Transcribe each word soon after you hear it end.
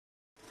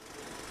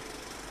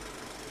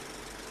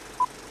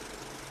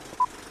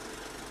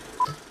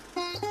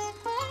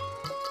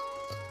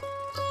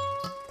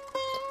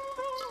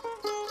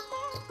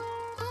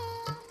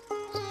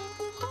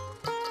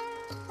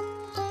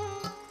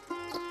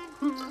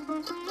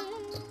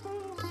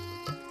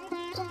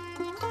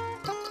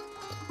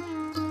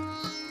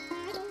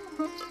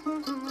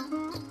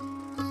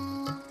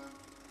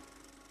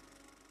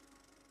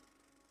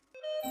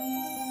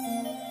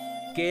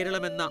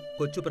കേരളമെന്ന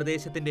കൊച്ചു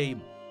പ്രദേശത്തിൻ്റെയും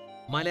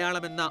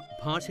മലയാളമെന്ന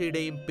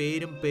ഭാഷയുടെയും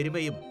പേരും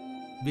പെരുമയും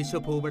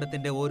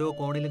വിശ്വഭൂപടത്തിന്റെ ഓരോ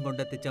കോണിലും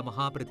കൊണ്ടെത്തിച്ച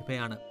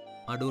മഹാപ്രതിഭയാണ്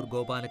അടൂർ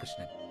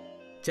ഗോപാലകൃഷ്ണൻ.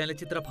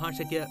 ചലച്ചിത്ര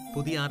ഭാഷയ്ക്ക്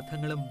പുതിയ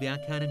അർത്ഥങ്ങളും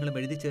വ്യാഖ്യാനങ്ങളും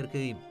എഴുതി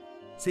ചേർക്കുകയും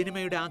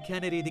സിനിമയുടെ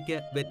ആഖ്യാന രീതിക്ക്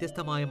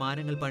വ്യത്യസ്തമായ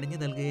മാനങ്ങൾ പണിഞ്ഞു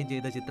നൽകുകയും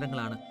ചെയ്ത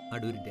ചിത്രങ്ങളാണ്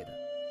അടൂരിൻ്റേത്.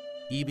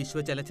 ഈ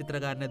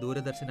വിശ്വചലച്ചിത്രകാരനെ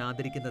ദൂരദർശൻ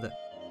ആദരിക്കുന്നത്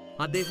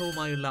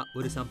അദ്ദേഹവുമായുള്ള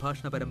ഒരു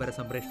സംഭാഷണ പരമ്പര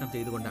സംപ്രേഷണം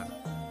ചെയ്തുകൊണ്ടാണ്.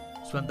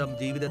 സ്വന്തം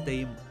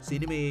ജീവിതത്തെയും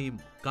സിനിമയെയും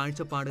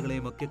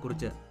കാഴ്ചപ്പാടുകളെയും ഒക്കെ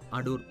കുറിച്ച്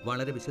അടൂർ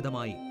വളരെ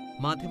വിശദമായി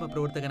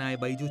മാധ്യമപ്രവർത്തകനായ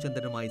ബൈജു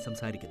ചന്ദ്രനുമായി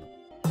സംസാരിക്കുന്നു.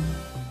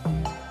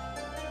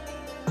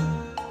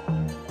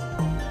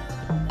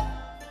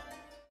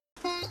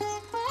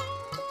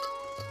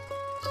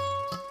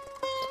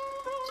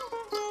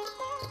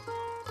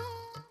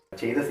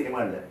 ചെയ്ത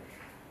സിനിമകളിൽ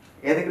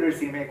ഏതെങ്കിലും ഒരു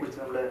സിനിമയെക്കുറിച്ച്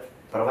നമ്മൾ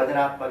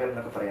പ്രവചനാത്മകം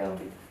എന്നൊക്കെ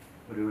പറയാറുണ്ട്.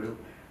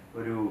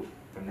 ഒരു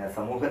പിന്നെ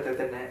സമൂഹത്തെ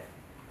തന്നെ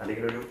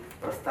അല്ലെങ്കിൽ ഒരു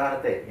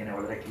പ്രസ്ഥാനത്തെ ഇങ്ങനെ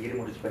വളരെ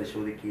കീറിമുറിച്ച്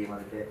പരിശോധിക്കുകയും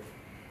അതിൻ്റെ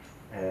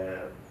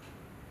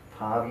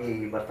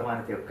ഭാവിയെയും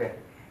വർത്തമാനത്തെയൊക്കെ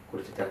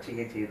കുറിച്ച് ചർച്ച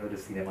ചെയ്യുകയും ചെയ്യുന്ന ഒരു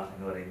സിനിമ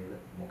എന്ന് പറയുന്നത്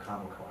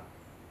മുഖാമുഖമാണ്.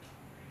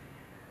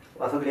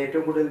 വാസ്തവത്തിൽ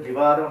ഏറ്റവും കൂടുതൽ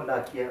വിവാദം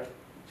ഉണ്ടാക്കിയ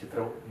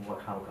ചിത്രവും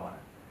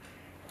മുഖാമുഖമാണ്.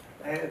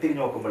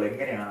 തിരിഞ്ഞു നോക്കുമ്പോൾ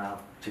എങ്ങനെയാണ് ആ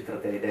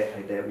ചിത്രത്തെ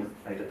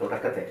അതിൻ്റെ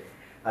തുടക്കത്തെ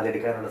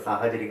അതെടുക്കാനുള്ള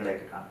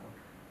സാഹചര്യങ്ങളെയൊക്കെ കാണുന്നത്?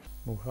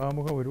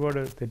 മുഖാമുഖം ഒരുപാട്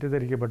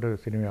തെറ്റിദ്ധരിക്കപ്പെട്ട ഒരു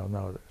സിനിമയാണ്.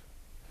 ഒന്നാമത്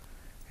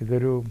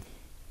ഇതൊരു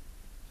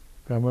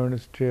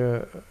കമ്മ്യൂണിസ്റ്റ്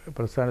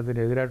പ്രസ്ഥാനത്തിന്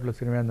എതിരായിട്ടുള്ള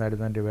സിനിമ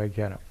എന്നായിരുന്നു എൻ്റെ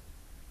വ്യാഖ്യാനം.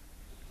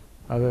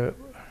 അത്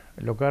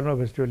ലൊക്കാർണോ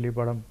ഫെസ്റ്റിവലിൽ ഈ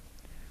പടം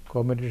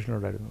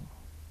കോമ്പറ്റീഷനുണ്ടായിരുന്നു.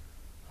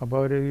 അപ്പോൾ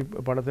അവർ ഈ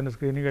പടത്തിൻ്റെ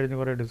സ്ക്രീനിങ് കഴിഞ്ഞ്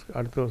കുറേ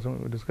അടുത്ത ദിവസം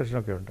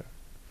ഡിസ്കഷനൊക്കെ ഉണ്ട്.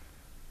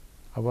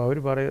 അപ്പോൾ അതിൽ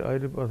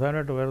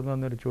പ്രധാനമായിട്ട് ഉയർന്നു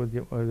വന്നൊരു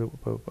ചോദ്യം,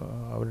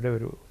 അവരുടെ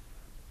ഒരു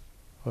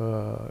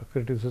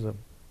ക്രിറ്റിസിസം,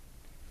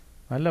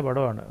 നല്ല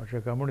പടമാണ് പക്ഷേ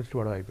കമ്മ്യൂണിസ്റ്റ്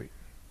പടമായിപ്പോയി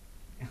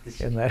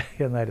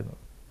എന്നായിരുന്നു.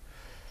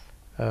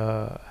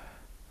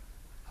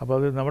 അപ്പോൾ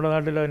അത് നമ്മുടെ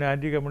നാട്ടിൽ അതിന്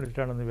ആൻറ്റി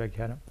കമ്മ്യൂണിസ്റ്റാണെന്ന്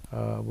വ്യാഖ്യാനം.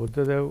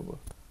 ബുദ്ധദേവ്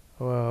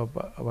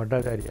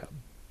ഭട്ടാചാര്യ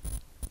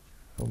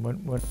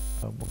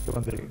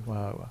മുഖ്യമന്ത്രി,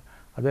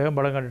 അദ്ദേഹം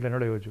പടം കണ്ടിട്ട്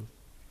എന്നോട് ചോദിച്ചു,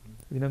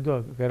 ഇതിനെന്തോ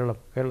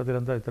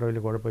കേരളത്തിലെന്താ ഇത്ര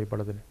വലിയ കുഴപ്പം ഈ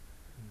പടത്തിന്,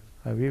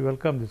 V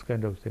welcome this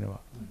kind of cinema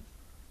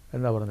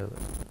എന്നാ പറഞ്ഞത്.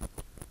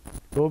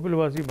 ടോപ്പിൽ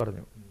വാസിയും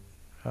പറഞ്ഞു.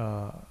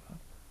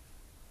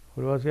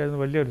 ഒരു വാസിയായിരുന്നു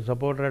വലിയൊരു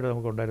സപ്പോർട്ടറായിട്ട്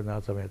നമുക്കുണ്ടായിരുന്നു ആ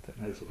സമയത്ത്.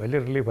 വലിയ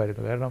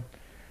റിലീഫായിരുന്നു. കാരണം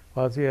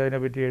വാസി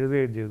അതിനെപ്പറ്റി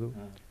എഴുതുകയും ചെയ്തു.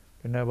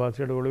 പിന്നെ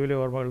വാസിയുടെ ഒളിവിലെ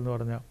ഓർമ്മകൾ എന്ന്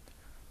പറഞ്ഞ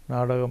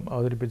നാടകം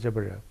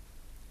അവതരിപ്പിച്ചപ്പോൾ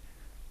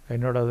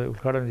എന്നോടത്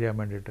ഉദ്ഘാടനം ചെയ്യാൻ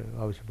വേണ്ടിയിട്ട്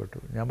ആവശ്യപ്പെട്ടു.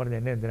 ഞാൻ പറഞ്ഞു,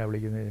 എന്നെ എന്തിനാണ്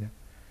വിളിക്കുന്നതിന്?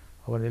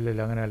 അപ്പോൾ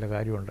പറഞ്ഞില്ല, അങ്ങനെ നല്ല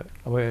കാര്യമുണ്ട്.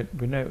 അപ്പോൾ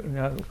പിന്നെ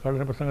ഞാൻ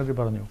ഉദ്ഘാടന പ്രസംഗത്തിൽ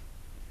പറഞ്ഞു,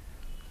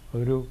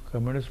 ഒരു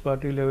കമ്മ്യൂണിസ്റ്റ്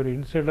പാർട്ടിയിലെ ഒരു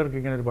ഇൻസൈഡർക്ക്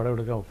ഇങ്ങനെ ഒരു പടം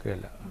എടുക്കാൻ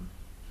ഒക്കെയല്ല.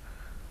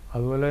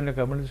 അതുപോലെ തന്നെ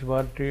കമ്മ്യൂണിസ്റ്റ്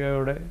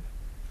പാർട്ടിയുടെ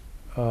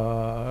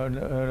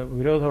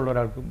വിരോധമുള്ള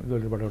ഒരാൾക്കും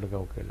ഇതൊരു പടം എടുക്കാൻ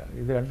ഒക്കെയല്ല.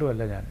 ഇത്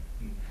രണ്ടുമല്ല.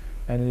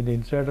 ഞാനിതിൻ്റെ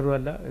ഇൻസൈഡറും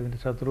അല്ല, ഇതിൻ്റെ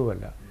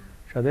ശത്രുവുമല്ല.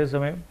 പക്ഷെ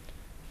അതേസമയം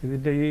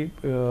ഇതിൻ്റെ ഈ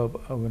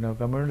പിന്നെ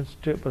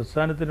കമ്മ്യൂണിസ്റ്റ്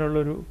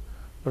പ്രസ്ഥാനത്തിനുള്ളൊരു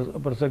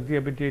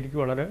പ്രസക്തിയെപ്പറ്റി എനിക്ക്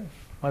വളരെ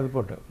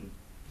മതിപ്പുണ്ട്.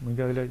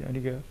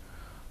 എനിക്ക്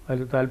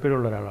അതിൽ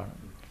താല്പര്യമുള്ള ഒരാളാണ്.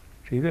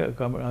 പക്ഷേ ഇത്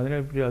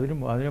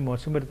അതിനെ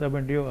മോശം വരുത്താൻ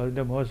വേണ്ടിയോ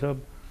അതിൻ്റെ മോശം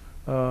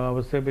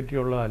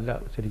അവസ്ഥയെപ്പറ്റിയുള്ള അല്ല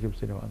ശരിക്കും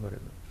സിനിമ എന്ന്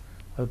പറയുന്നത്.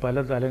 അത് പല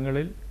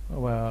തലങ്ങളിൽ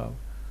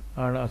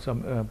ആണ്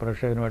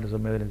പ്രേക്ഷകനുമായിട്ട്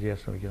സംവേദനം ചെയ്യാൻ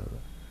ശ്രമിക്കുന്നത്.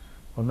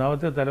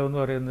 ഒന്നാമത്തെ തലം എന്ന്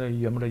പറയുന്നത് ഈ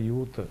നമ്മുടെ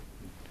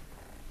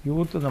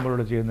യൂത്ത്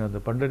നമ്മളോട് ചെയ്യുന്നത്.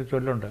 പണ്ടൊരു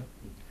ചൊല്ലുണ്ട്,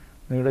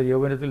 നിങ്ങളുടെ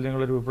യൗവനത്തിൽ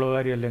നിങ്ങളൊരു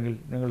വിപ്ലവകാരി അല്ലെങ്കിൽ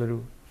നിങ്ങളൊരു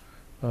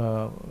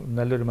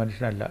നല്ലൊരു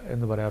മനുഷ്യനല്ല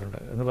എന്ന് പറയാറുണ്ട്.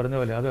 എന്ന് പറഞ്ഞ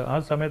പോലെ അത് ആ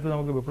സമയത്ത്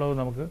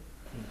നമുക്ക്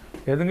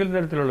ഏതെങ്കിലും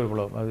തരത്തിലുള്ള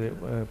വിപ്ലവം, അത്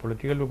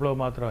പൊളിറ്റിക്കൽ വിപ്ലവം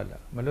മാത്രമല്ല,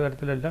 പല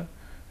തരത്തിലല്ല,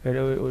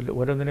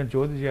 ഓരോന്നിനെയും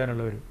ചോദ്യം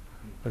ചെയ്യാനുള്ള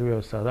ഒരു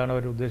വ്യവസ്ഥ, അതാണ്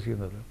അവർ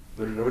ഉദ്ദേശിക്കുന്നത്.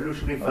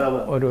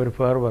 ഒരു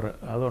ഫെർവർ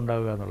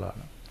അതുണ്ടാവുക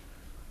എന്നുള്ളതാണ്.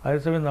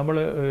 അതേസമയം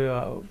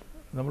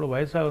നമ്മൾ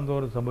വയസ്സാകും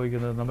തോറും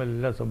സംഭവിക്കുന്നത്,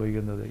 നമ്മളെല്ലാം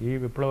സംഭവിക്കുന്നത്, ഈ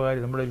വിപ്ലവകാരി,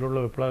 നമ്മുടെ ഇതിലുള്ള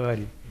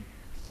വിപ്ലവകാരി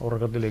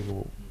ഉറക്കത്തിലേക്ക്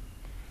പോകും,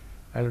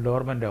 അയാൾ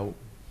ഡോർമെൻ്റ് ആവും.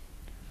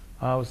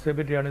 ആ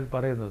അവസ്ഥയെപ്പറ്റിയാണ് ഇത്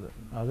പറയുന്നത്.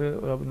 അത്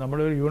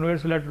നമ്മളൊരു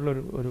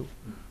യൂണിവേഴ്സലായിട്ടുള്ളൊരു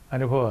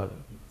അനുഭവമാണ് അത്.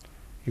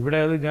 ഇവിടെ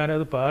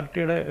ഞാനത്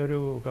പാർട്ടിയുടെ ഒരു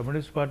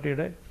കമ്മ്യൂണിസ്റ്റ്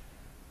പാർട്ടിയുടെ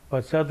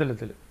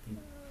പശ്ചാത്തലത്തിൽ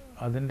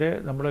അതിൻ്റെ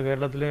നമ്മുടെ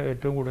കേരളത്തിലെ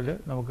ഏറ്റവും കൂടുതൽ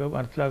നമുക്ക്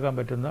മനസ്സിലാക്കാൻ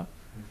പറ്റുന്ന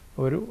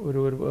ഒരു ഒരു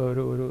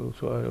ഒരു ഒരു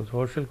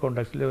സോഷ്യൽ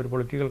കോണ്ടാക്സിലെ ഒരു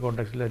പൊളിറ്റിക്കൽ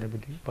കോണ്ടാക്സിൽ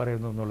അതിനെപ്പറ്റി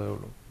പറയുന്നു എന്നുള്ളതേ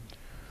ഉള്ളൂ.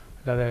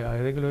 അല്ലാതെ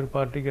ഏതെങ്കിലും ഒരു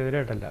പാർട്ടിക്ക്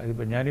എതിരായിട്ടല്ല.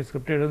 ഇതിപ്പോൾ ഞാൻ ഈ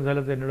സ്ക്രിപ്റ്റ് എഴുതുന്ന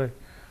സ്ഥലത്ത്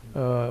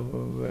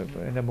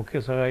എൻ്റെ മുഖ്യ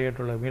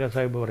സഹായിയായിട്ടുള്ള മീര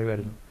സാഹിബ്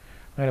പറയുമായിരുന്നു,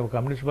 അങ്ങനെ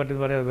കമ്മ്യൂണിസ്റ്റ് പാർട്ടി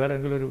എന്ന് പറയാതെ വേറെ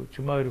എങ്കിലും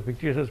ചുമ്മാ ഒരു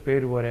ഫിക്റ്റീഷ്യസ്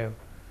പേര് പോരായോ?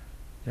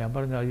 ഞാൻ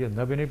പറഞ്ഞു, അയ്യോ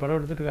എന്നാൽ പിന്നെ ഈ പടം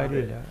എടുത്തിട്ട്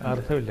കാര്യമില്ല,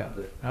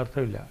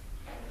 അർത്ഥമില്ല.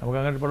 നമുക്ക്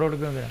അങ്ങനെ പടം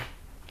എടുക്കുന്നതിനാണ്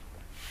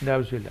ഇതിൻ്റെ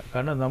ആവശ്യമില്ല.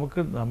 കാരണം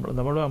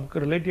നമുക്ക്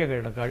റിലേറ്റ് ചെയ്യാൻ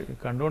കഴിയണം.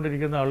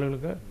 കണ്ടുകൊണ്ടിരിക്കുന്ന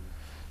ആളുകൾക്ക്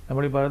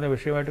നമ്മളീ പറയുന്ന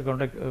വിഷയമായിട്ട്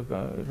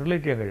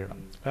റിലേറ്റ് ചെയ്യാൻ കഴിയണം.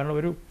 കാരണം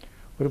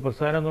ഒരു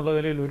പ്രസ്ഥാനം എന്നുള്ള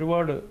നിലയിൽ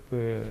ഒരുപാട്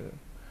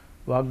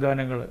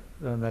വാഗ്ദാനങ്ങൾ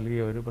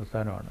നൽകിയ ഒരു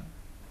പ്രസ്ഥാനമാണ്.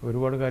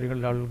 ഒരുപാട്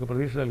കാര്യങ്ങളിൽ ആളുകൾക്ക്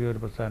പ്രതീക്ഷ നൽകിയ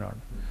ഒരു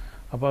പ്രസ്ഥാനമാണ്.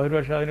 അപ്പോൾ ഒരു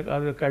പക്ഷേ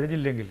അത്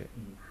കഴിഞ്ഞില്ലെങ്കിൽ,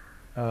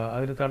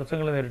 അതിന്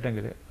തടസ്സങ്ങൾ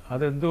നേരിട്ടെങ്കിൽ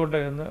അതെന്തുകൊണ്ട്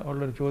എന്ന്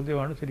ഉള്ളൊരു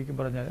ചോദ്യമാണ് ശരിക്കും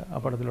പറഞ്ഞാൽ ആ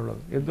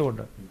പടത്തിലുള്ളത്.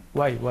 എന്തുകൊണ്ട്,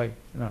 വൈ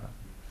എന്നാണ്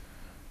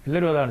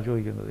എല്ലാവരും അതാണ്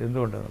ചോദിക്കുന്നത്,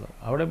 എന്തുകൊണ്ടെന്നുള്ളത്.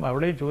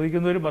 അവിടെയും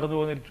ചോദിക്കുന്നവരും മറന്നു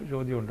പോകുന്നൊരു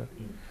ചോദ്യമുണ്ട്.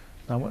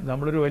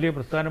 നമ്മളൊരു വലിയ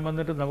പ്രസ്ഥാനം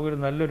വന്നിട്ട് നമുക്കൊരു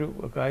നല്ലൊരു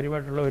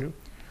കാര്യമായിട്ടുള്ള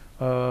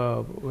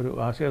ഒരു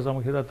ആശയ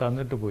സംഹിത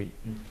തന്നിട്ട് പോയി.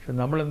 പക്ഷെ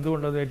നമ്മൾ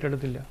എന്തുകൊണ്ട് അത്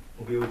ഏറ്റെടുത്തില്ല,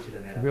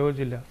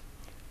 ഉപയോഗിച്ചില്ല.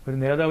 ഒരു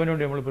നേതാവിന്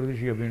വേണ്ടി നമ്മൾ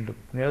പ്രതീക്ഷിക്കുക, വീണ്ടും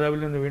നേതാവിൽ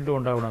നിന്ന് വീണ്ടും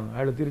ഉണ്ടാവണമെന്ന്,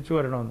 അയാൾ തിരിച്ചു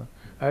വരണമെന്ന്,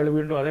 അയാൾ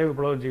വീണ്ടും അതേ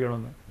വിപ്ലവം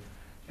ചെയ്യണമെന്ന്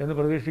എന്ന്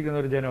പ്രതീക്ഷിക്കുന്ന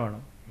ഒരു ജനമാണ്.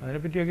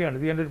 അതിനെപ്പറ്റിയൊക്കെയാണ്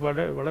ഇത് എൻ്റെ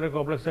വളരെ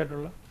കോംപ്ലക്സ്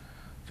ആയിട്ടുള്ള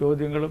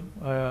ചോദ്യങ്ങളും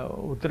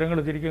ഉത്തരങ്ങൾ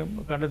ശരിക്കും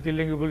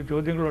കണ്ടെത്തിയില്ലെങ്കിൽ പോലും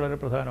ചോദ്യങ്ങൾ വളരെ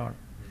പ്രധാനമാണ്.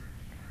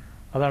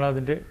 അതാണ്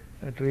അതിൻ്റെ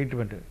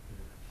ട്രീറ്റ്മെൻറ്റ്.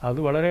 അത്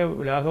വളരെ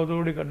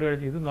ലാഘവത്തോടുകൂടി കണ്ടു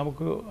കഴിഞ്ഞ് ഇത്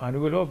നമുക്ക്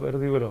അനുകൂലമോ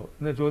പ്രതികൂലമോ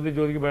എന്ന്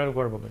ചോദിക്കുമ്പോഴാണ്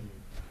കുഴപ്പം.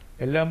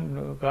 എല്ലാം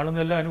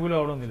കാണുന്നതെല്ലാം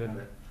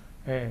അനുകൂലമാവണമെന്നില്ലല്ലോ.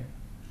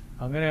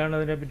 അങ്ങനെയാണ്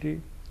അതിനെപ്പറ്റി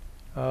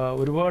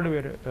ഒരുപാട്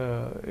പേര്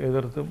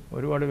എതിർത്തും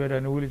ഒരുപാട് പേര്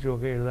അനുകൂലിച്ചും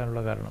ഒക്കെ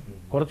എഴുതാനുള്ള കാരണം.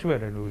 കുറച്ച്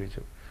പേര്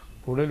അനുകൂലിച്ചു,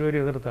 കൂടുതൽ പേര്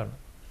എതിർത്താണ്.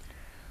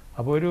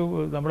 അപ്പോൾ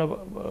നമ്മുടെ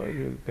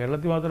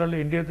കേരളത്തിൽ മാത്രമല്ല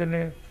ഇന്ത്യയിൽ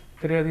തന്നെ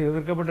ഇത്രയധികം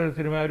എതിർക്കപ്പെട്ട ഒരു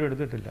സിനിമ ആരും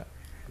എടുത്തിട്ടില്ല.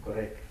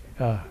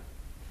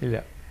 ഇല്ല.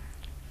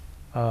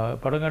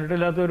 പടം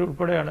കണ്ടിട്ടില്ലാത്തവർ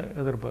ഉൾപ്പെടെയാണ്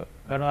എതിർപ്പ്.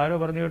 കാരണം ആരോ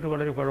പറഞ്ഞു കേട്ട്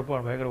വളരെ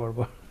കുഴപ്പമാണ്, ഭയങ്കര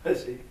കുഴപ്പമാണ്.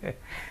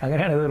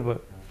 അങ്ങനെയാണ് എതിർപ്പ്.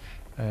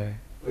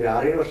 ഒരു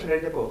 6-7 വർഷം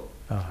കഴിഞ്ഞപ്പോൾ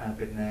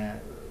പിന്നെ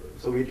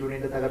സോവിയറ്റ്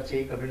യൂണിയന്റെ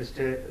തകർച്ചയും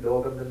കമ്മ്യൂണിസ്റ്റ്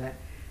ലോകം തന്നെ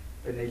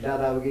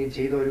ഇല്ലാതാവുകയും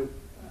ചെയ്ത ഒരു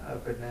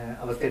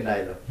അവസ്ഥ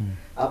ഉണ്ടായല്ലോ.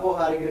 അപ്പോൾ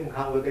ആരെങ്കിലും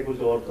മുഖാമുഖത്തെ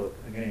കുറിച്ച് ഓർത്തോ?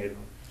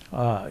 എങ്ങനെയായിരുന്നു?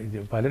 ഇത്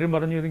പലരും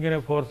പറഞ്ഞു ഇതിങ്ങനെ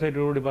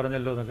ഫോർസൈറ്റോടുകൂടി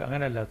പറഞ്ഞല്ലോ എന്നൊക്കെ.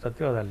 അങ്ങനെയല്ല,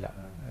 സത്യം അതല്ല.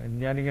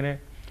 ഞാനിങ്ങനെ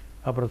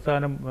ആ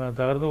പ്രസ്ഥാനം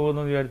തകർന്നു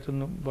പോകുന്നു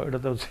വിചാരിച്ചൊന്നും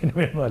എടുത്ത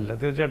സിനിമയൊന്നും അല്ല,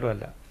 തീർച്ചയായിട്ടും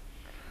അല്ല.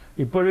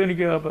 ഇപ്പോഴും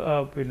എനിക്ക്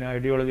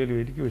ഐഡിയോളജിയിൽ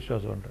എനിക്ക്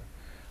വിശ്വാസമുണ്ട്.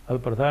 അത്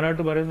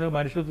പ്രധാനമായിട്ട് പറയുന്നത്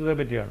മനുഷ്യത്വത്തെ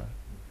പറ്റിയാണ്,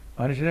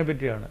 മനുഷ്യനെ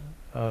പറ്റിയാണ്,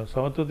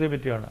 സമത്വത്തെ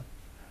പറ്റിയാണ്.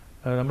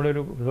 നമ്മുടെ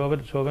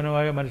ഒരു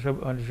ശോഭനമായ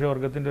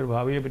മനുഷ്യവർഗത്തിൻ്റെ ഒരു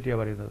ഭാവിയെ പറ്റിയാണ്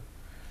പറയുന്നത്.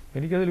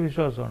 എനിക്കതിൽ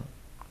വിശ്വാസമാണ്.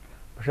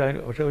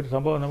 പക്ഷേ ഒരു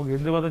സംഭവം നമുക്ക്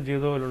ഹിന്ദുമതം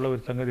ചെയ്ത പോലുള്ള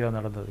ഒരു സംഗതിയാണ്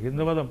നടന്നത്.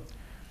 ഹിന്ദുമതം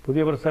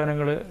പുതിയ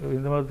പ്രസ്ഥാനങ്ങൾ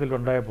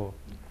ഹിന്ദുമതത്തിലുണ്ടായപ്പോൾ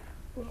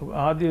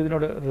ആദ്യം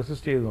ഇതിനോട്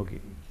റെസിസ്റ്റ് ചെയ്ത് നോക്കി.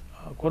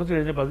 കുറച്ച്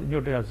കഴിഞ്ഞപ്പോൾ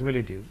ഇങ്ങോട്ട്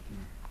അസിമിലേറ്റ് ചെയ്തു.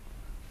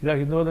 ഇതാ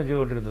ഹിന്ദുമതം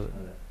ചെയ്തുകൊണ്ടിരുന്നത്.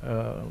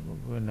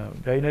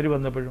 ജൈനർ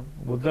വന്നപ്പോഴും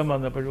ബുദ്ധൻ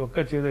വന്നപ്പോഴും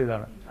ഒക്കെ ചെയ്ത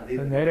ഇതാണ്.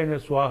 നേരെ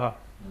സ്വാഹ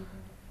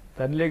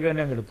തന്നിലേക്ക്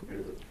തന്നെ അങ്ങ് എടുത്തു.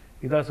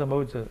 ഇതാ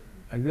സംഭവിച്ചത്.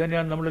 ഇത്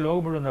തന്നെയാണ് നമ്മുടെ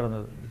ലോകം മുഴുവൻ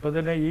നടന്നത്. ഇപ്പം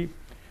തന്നെ ഈ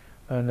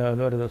എന്താ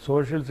പറയുക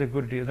സോഷ്യൽ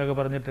സെക്യൂരിറ്റി എന്നൊക്കെ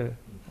പറഞ്ഞിട്ട്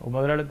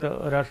മുതലാളിത്ത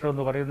രാഷ്ട്രം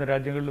എന്ന് പറയുന്ന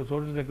രാജ്യങ്ങളിൽ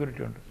സോഷ്യൽ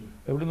സെക്യൂരിറ്റി ഉണ്ട്.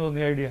 എവിടെ നിന്ന്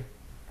തോന്നിയ idea?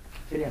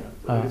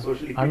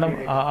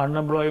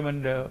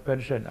 Unemployment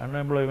pension,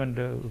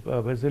 unemployment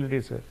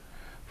facilities,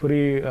 free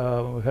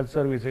health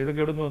service,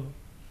 ഇതൊക്കെ എവിടെ നിന്ന് വന്നു?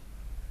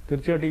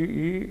 തീർച്ചയായിട്ടും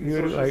ഈ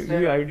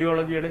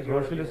ഐഡിയോളജിയുടെ,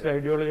 സോഷ്യലിസ്റ്റ്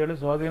ഐഡിയോളജിയുടെ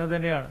സ്വാധീനം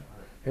തന്നെയാണ്.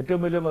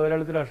 ഏറ്റവും വലിയ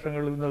മുതലാളിത്ത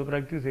രാഷ്ട്രങ്ങളിൽ നിന്ന് അത്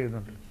പ്രാക്ടീസ്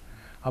ചെയ്യുന്നുണ്ട്.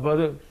 അപ്പോൾ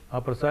അത് ആ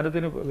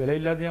പ്രസ്ഥാനത്തിന്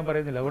വിലയില്ലാതെ ഞാൻ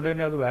പറയുന്നില്ല. അതുകൊണ്ട്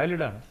തന്നെ അത്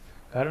വാലിഡാണ്.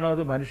 കാരണം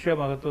അത് മനുഷ്യ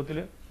മഹത്വത്തിൽ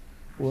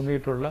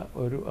ഊന്നിയിട്ടുള്ള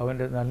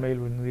അവൻ്റെ നന്മയിൽ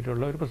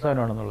ഊന്നിയിട്ടുള്ള ഒരു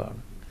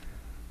പ്രസ്ഥാനമാണെന്നുള്ളതാണ്.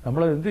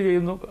 നമ്മളത് എന്ത്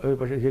ചെയ്യുന്നു?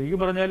 പക്ഷേ ശരിക്കും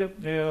പറഞ്ഞാൽ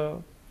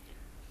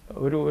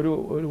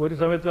ഒരു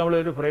സമയത്ത്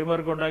നമ്മളൊരു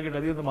ഫ്രെയിംവർക്ക് ഉണ്ടാക്കിയിട്ട്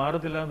അതിൽ നിന്ന്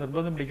മാറത്തില്ല എന്ന്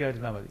നിർബന്ധം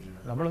പിടിക്കാതിരുന്നാൽ മതി.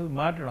 നമ്മളത്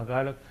മാറ്റണം.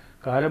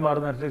 കാലം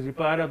മാറുന്നതനുസരിച്ച്.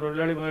 ഇപ്പോൾ ആരാ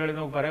തൊഴിലാളി മുതലാളി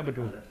നമുക്ക് പറയാൻ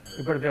പറ്റുമോ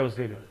ഇപ്പോഴത്തെ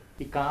അവസ്ഥയിൽ?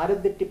 ഈ കാലം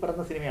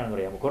തെറ്റിപ്പറന്ന സിനിമയാണെന്ന്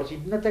പറയാമോ? കുറച്ച്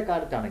ഇന്നത്തെ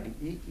കാലത്താണെങ്കിൽ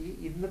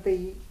ഇന്നത്തെ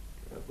ഈ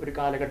ഒരു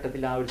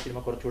കാലഘട്ടത്തിൽ ആ ഒരു സിനിമ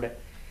കുറച്ചുകൂടെ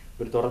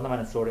ഒരു തുറന്ന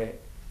മനസ്സോടെ,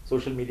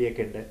 സോഷ്യൽ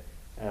മീഡിയയൊക്കെ ഉണ്ട്,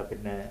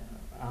 പിന്നെ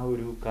ആ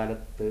ഒരു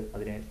കാലത്ത്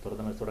അതിനെ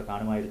തുറന്ന മനസ്സോടെ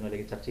കാണുമായിരുന്നു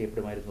അല്ലെങ്കിൽ ചർച്ച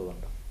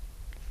ചെയ്യപ്പെടുമായിരുന്നതുണ്ടോ?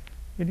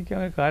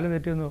 എനിക്കങ്ങനെ കാലം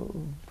തെറ്റിയൊന്നും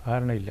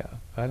ധാരണയില്ല.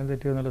 കാലം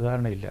തെറ്റിയെന്നുള്ള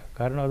ധാരണയില്ല.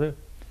 കാരണം അത്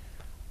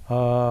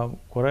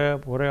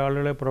കുറേ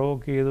ആളുകളെ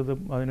പ്രൊവോക്ക് ചെയ്തതും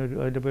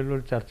അതിൻ്റെ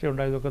പേരിലൊരു ചർച്ച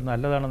ഉണ്ടായതൊക്കെ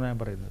നല്ലതാണെന്ന് ഞാൻ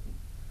പറയുന്നത്.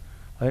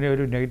 അതിനെ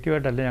ഒരു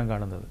നെഗറ്റീവായിട്ടല്ല ഞാൻ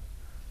കാണുന്നത്.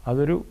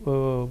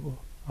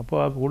 അപ്പോൾ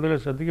കൂടുതൽ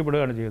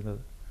ശ്രദ്ധിക്കപ്പെടുകയാണ് ചെയ്യുന്നത്.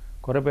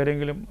 കുറേ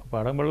പേരെങ്കിലും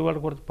പടം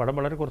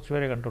വളരെ കുറച്ച്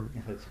പേരെ കണ്ടുള്ളൂ.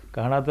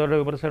 കാണാത്തവരുടെ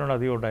വിമർശനമാണ്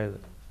അധികം ഉണ്ടായത്.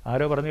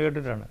 ആരോ പറഞ്ഞു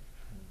കേട്ടിട്ടാണ്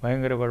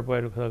ഭയങ്കര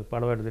കുഴപ്പമായൊരു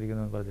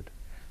പടമെടുത്തിരിക്കുന്നതെന്ന് പറഞ്ഞിട്ട്.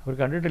 അവർ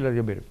കണ്ടിട്ടില്ല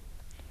അധികം പേരും.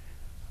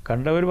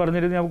 കണ്ടവർ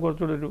പറഞ്ഞിരുന്നെങ്കിൽ നമുക്ക്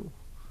കുറച്ചുകൂടെ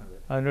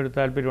അതിനൊരു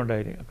താല്പര്യം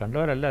ഉണ്ടായിരുന്നു.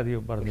 കണ്ടവരല്ല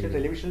അധികം പറഞ്ഞു.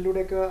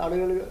 ടെലിവിഷനിലൂടെയൊക്കെ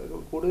ആളുകൾ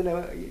കൂടുതൽ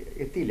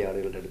എത്തിയില്ലേ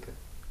ആളുകളുടെ അടുത്ത്?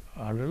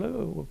 ആളുകൾ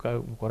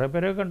കുറേ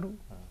പേരെ കണ്ടു.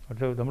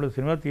 പക്ഷേ നമ്മൾ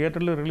സിനിമ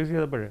തിയേറ്ററിൽ റിലീസ്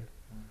ചെയ്തപ്പോഴേ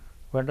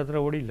വേണ്ടത്ര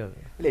ഓടിയില്ല.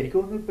 അല്ല, എനിക്ക്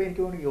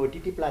തോന്നുന്നു ഈ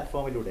OTT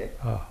പ്ലാറ്റ്ഫോമിലൂടെ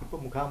ഇപ്പോൾ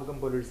മുഖാമുഖം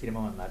പോലൊരു സിനിമ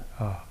വന്നാൽ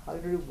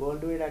അതിനൊരു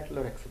വേൾഡ് വൈഡ് ആയിട്ടുള്ള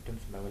ഒരു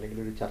അക്സെപ്റ്റൻസ് ഉണ്ടാവും, അല്ലെങ്കിൽ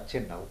ഒരു ചർച്ച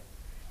ഉണ്ടാവും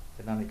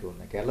എന്നാണ് എനിക്ക്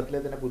തോന്നുന്നത്. കേരളത്തിലെ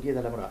തന്നെ പുതിയ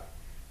തലമുറ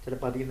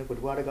ചിലപ്പോൾ അതിൽ നിന്ന്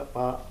ഒരുപാട്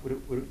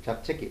ഒരു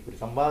ചർച്ചയ്ക്ക്, ഒരു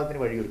സംവാദത്തിന്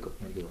വഴിയൊരുക്കും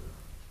എനിക്ക് തോന്നുന്നു.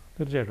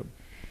 തീർച്ചയായിട്ടും.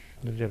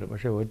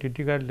 പക്ഷേ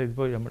OTT-കാരിൽ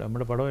ഇപ്പോൾ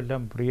നമ്മുടെ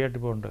പടമെല്ലാം ഫ്രീ ആയിട്ട്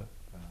ഇപ്പോൾ ഉണ്ട്.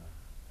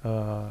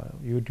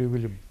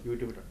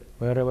 യൂട്യൂബിലുണ്ട്,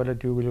 വേറെ പല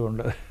ട്യൂബിലും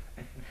ഉണ്ട്.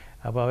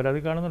 അപ്പോൾ അവരത്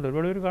കാണുന്നുണ്ട്,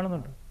 ഒരുപാട് പേര്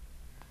കാണുന്നുണ്ട്.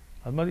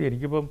 അത് മതി.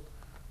 എനിക്കിപ്പം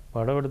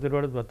പടം എടുത്ത്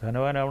ഒരുപാട്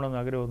ധനവാനാവണമെന്ന്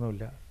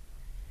ആഗ്രഹമൊന്നുമില്ല.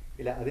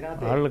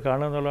 ആളുകൾ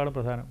കാണുക എന്നുള്ളതാണ്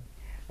പ്രധാനം.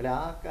 അല്ല,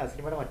 ആ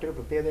സിനിമയുടെ മറ്റൊരു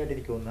പ്രത്യേകതയായിട്ട്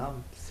എനിക്ക് തോന്നുന്നു, ആ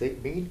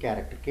മെയിൻ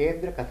ക്യാരക്ടർ,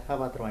 കേന്ദ്ര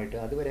കഥാപാത്രമായിട്ട്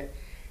അതുവരെ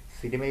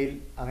സിനിമയിൽ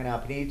അങ്ങനെ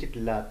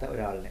അഭിനയിച്ചിട്ടില്ലാത്ത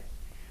ഒരാളിനെ,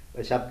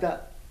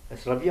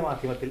 ശ്രവ്യ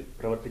മാധ്യമത്തിൽ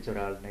പ്രവർത്തിച്ച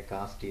ഒരാളിനെ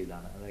കാസ്റ്റ്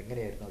ചെയ്തതാണ്. അത്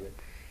എങ്ങനെയായിരുന്നു? അത്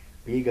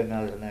പി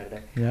ഗംഗാധരൻ നായരുടെ.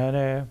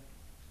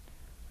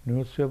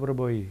 ന്യൂസ് പേപ്പർ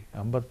പോയി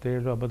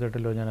 57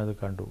 58 ഞാനത്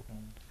കണ്ടു.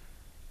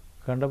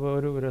 കണ്ടപ്പോൾ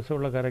ഒരു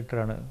രസമുള്ള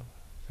ക്യാരക്ടറാണ്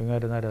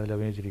ഗംഗാധരനാർ അതിൽ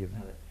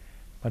അഭിനയിച്ചിരിക്കുന്നത്.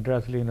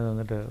 മദ്രാസിൽ ഇങ്ങനെ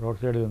നിന്നിട്ട് റോഡ്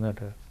സൈഡിൽ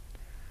നിന്നിട്ട്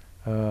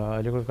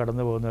അതിലൂടെ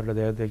കടന്നു പോകുന്നവരുടെ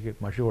ദേഹത്തേക്ക്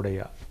മഷി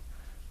കുടയുക.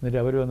 എന്നിട്ട്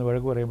അവർ വന്ന്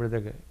വഴക്ക്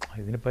പറയുമ്പോഴത്തേക്ക്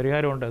ഇതിന്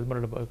പരിഹാരമുണ്ട്, അത്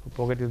നമ്മളുടെ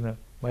പോക്കറ്റിൽ നിന്ന്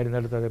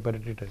മരുന്നെടുത്ത് അത്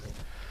പരട്ടിയിട്ട്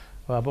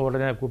അപ്പോൾ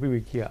ഉടനെ കുപ്പി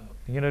വിൽക്കുക.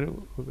 ഇങ്ങനൊരു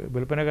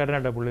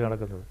വിൽപ്പനക്കാരനായിട്ടാണ് പുള്ളി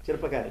നടക്കുന്നത്,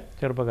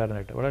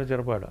 ചെറുപ്പക്കാരനായിട്ട്, വളരെ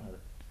ചെറുപ്പമാണ്.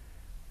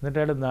 എന്നിട്ട്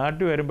അയാൾ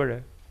നാട്ടിൽ വരുമ്പോൾ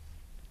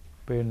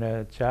പിന്നെ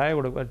ചായ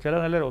കൊടുക്കും. ചില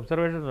നല്ല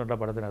ഒബ്സർവേഷൻസ് ഉണ്ട് ആ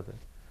പടത്തിനകത്ത്.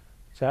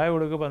 ചായ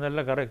കൊടുക്കുമ്പോൾ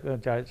നല്ല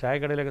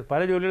ചായക്കടയിലൊക്കെ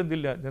പല ജോലികളും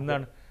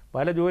നിന്നാണ്,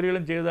 പല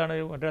ജോലികളും ചെയ്താണ്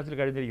മദ്രാസിൽ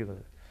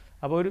കഴിഞ്ഞിരിക്കുന്നത്.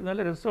 അപ്പോൾ ഒരു നല്ല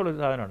രസമുള്ള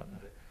സാധനമാണ്.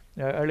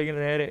 അയാളിങ്ങനെ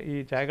നേരെ ഈ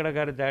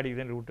ചായക്കടക്കാരൻ ചായ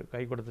അടിക്കുന്നതിൻ്റെ റൂട്ട്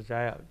കൈ കൊടുത്ത്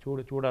ചായ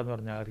ചൂടാന്ന്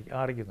പറഞ്ഞാൽ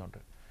ആറിക്കുന്നുണ്ട്.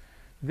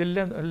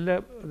 ഇതെല്ലാം നല്ല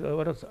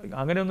ഓരോ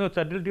അങ്ങനെയൊന്നും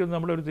സറ്റിലിറ്റി ഒന്നും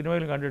നമ്മളൊരു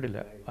സിനിമയിലും കണ്ടിട്ടില്ല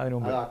അതിനു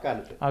മുമ്പ്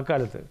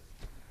അക്കാലത്ത്.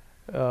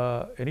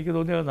 എനിക്ക്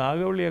തോന്നിയത്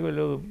നാഗവള്ളിയൊക്കെ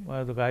വല്ലതും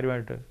അത്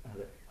കാര്യമായിട്ട്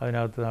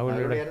അതിനകത്ത്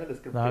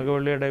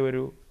നാഗവള്ളിയുടെ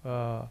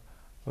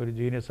ഒരു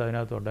ജീനിയസ്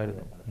അതിനകത്ത്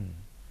ഉണ്ടായിരുന്നു.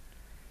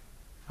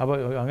 അപ്പോൾ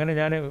അങ്ങനെ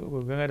ഞാൻ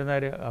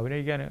ഗംഗാധരനാർ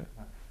അഭിനയിക്കാൻ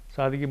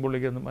സാധിക്കും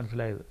പുള്ളിക്കെന്ന്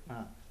മനസ്സിലായത്.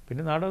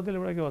 പിന്നെ നാടകത്തിൽ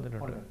ഇവിടേക്ക്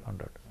വന്നിട്ടുണ്ട്,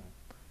 ഉണ്ട്,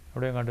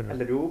 എവിടെയും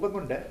കണ്ടിട്ടുണ്ട്.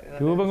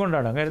 രൂപം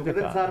കൊണ്ടാണ്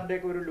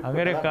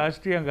അങ്ങനെ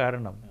കാസ്റ്റ് ചെയ്യാൻ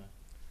കാരണം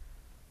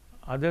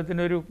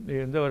അദ്ദേഹത്തിനൊരു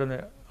എന്താ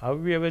പറയുന്നത്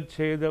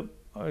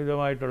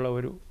അവ്യവച്ഛേദമായിട്ടുള്ള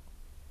ഒരു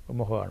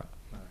മുഖമാണ്.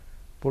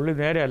 പുള്ളി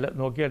നേരെയല്ല,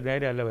 നോക്കിയാൽ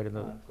നേരെയല്ല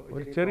വരുന്നത്.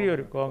 ഒരു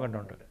ചെറിയൊരു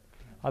കോങ്കണ്ണുണ്ട്,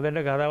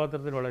 അതെൻ്റെ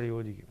കഥാപാത്രത്തിന് വളരെ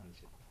യോജിക്കും.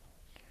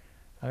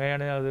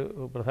 അങ്ങനെയാണ് അത്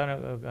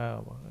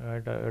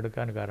പ്രധാനമായിട്ട്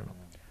എടുക്കാൻ കാരണം.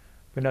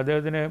 പിന്നെ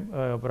അദ്ദേഹത്തിന്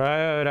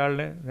പ്രായ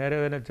ഒരാളിനെ നേരെ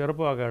തന്നെ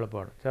ചെറുപ്പമാക്കാൻ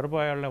എളുപ്പമാണ്,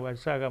 ചെറുപ്പമായ ആളിനെ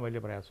വയസ്സാക്കാൻ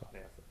വലിയ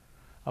പ്രയാസമാണ്.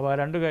 അപ്പോൾ ആ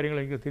രണ്ട് കാര്യങ്ങൾ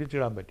എനിക്ക്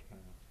തിരിച്ചിടാൻ പറ്റി.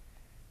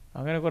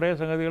 അങ്ങനെ കുറേ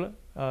സംഗതികൾ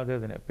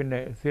അദ്ദേഹത്തിന്. പിന്നെ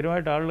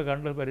സ്ഥിരമായിട്ട് ആളുകൾ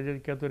കണ്ട്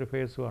പരിചരിക്കാത്തൊരു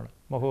ഫേസുമാണ്,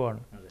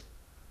 മുഖമാണ്.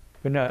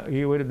 പിന്നെ ഈ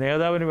ഒരു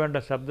നേതാവിന് വേണ്ട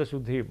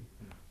ശബ്ദശുദ്ധിയും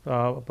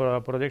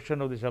പ്രൊജക്ഷൻ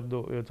ഓഫ് ദി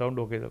ശബ്ദവും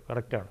സൗണ്ടും ഒക്കെ ഇത്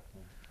കറക്റ്റാണ്.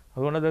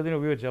 അതുകൊണ്ട് അദ്ദേഹത്തിന്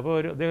ഉപയോഗിച്ചു. അപ്പോൾ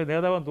ഒരു അദ്ദേഹം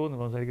നേതാവാൻ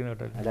തോന്നുന്നു സംസാരിക്കുന്ന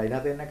കേട്ടാൽ.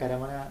 അതിനകത്ത് തന്നെ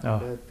കരമന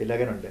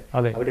തിലകനുണ്ട്.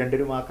 അവർ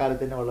രണ്ടുപേരും ആ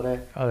കാലത്ത് വളരെ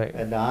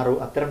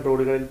അത്തരം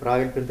റോഡുകളിൽ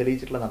പ്രാഗൽഭ്യം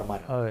തെളിയിച്ചിട്ടുള്ള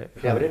നടന്മാരാണ്.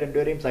 അവരെ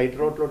രണ്ടുപേരെയും സൈഡ്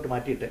റോഡിലോട്ട്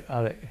മാറ്റിയിട്ട്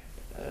അതെ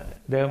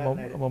അദ്ദേഹം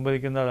മുമ്പ്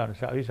നിൽക്കുന്നതാണ്.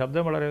 ഈ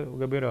ശബ്ദം വളരെ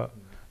ഗംഭീരമാണ്,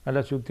 നല്ല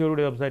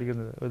ശുദ്ധിയോടുകൂടി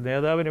സംസാരിക്കുന്നത്. ഒരു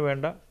നേതാവിന്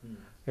വേണ്ട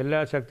എല്ലാ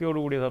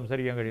ശക്തിയോടുകൂടി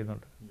സംസാരിക്കാൻ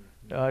കഴിയുന്നുണ്ട്.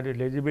 ആ ഒരു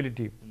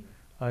ലെജിബിലിറ്റിയും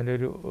അതിൻ്റെ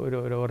ഒരു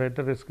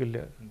ഒറേറ്ററി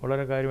സ്കില്ല്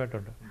വളരെ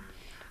കാര്യമായിട്ടുണ്ട്.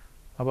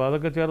 അപ്പോൾ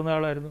അതൊക്കെ ചേർന്ന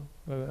ആളായിരുന്നു.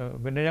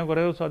 പിന്നെ ഞാൻ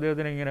കുറേ ദിവസം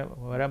അദ്ദേഹത്തിന് ഇങ്ങനെ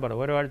വരാൻ പറഞ്ഞു,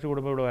 ഓരോ ആഴ്ച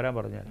കൂടുമ്പോൾ ഇവിടെ വരാൻ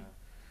പറഞ്ഞു. ഞാൻ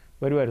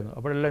വരുമായിരുന്നു.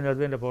 അപ്പോഴെല്ലാം ഞാൻ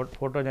അതിൻ്റെ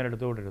ഫോട്ടോ ഞാൻ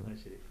എടുത്തുകൊണ്ടിരുന്നു,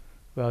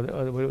 അത്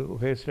ഒരു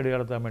ഫേസ് സ്റ്റഡി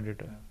നടത്താൻ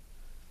വേണ്ടിയിട്ട്.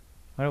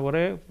 അങ്ങനെ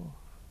കുറേ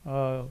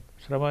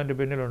ശ്രമം അതിൻ്റെ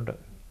പിന്നിലുണ്ട്.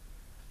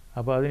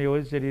 അപ്പോൾ അതിന്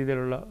യോജിച്ച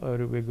രീതിയിലുള്ള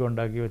ഒരു വിഗ്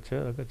ഉണ്ടാക്കി വെച്ച്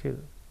അതൊക്കെ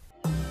ചെയ്തു.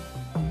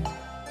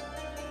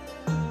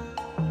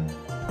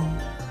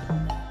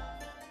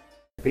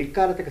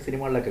 പിൽക്കാലത്തൊക്കെ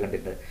സിനിമകളിലൊക്കെ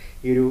കണ്ടിട്ട്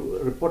ഈ ഒരു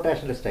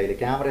റിപ്പോർട്ടേഷൻ്റെ സ്റ്റൈല്,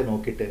 ക്യാമറയെ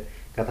നോക്കിയിട്ട്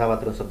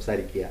കഥാപാത്രം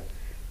സംസാരിക്കുക,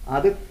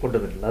 അത്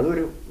കൊണ്ടുവന്നിട്ടുണ്ട്.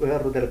 അതൊരു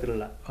വേറൊരു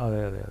തരത്തിലുള്ള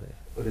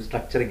ഒരു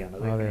സ്ട്രക്ചറിങ് ആണ്.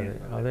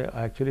 അതെ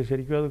ആക്ച്വലി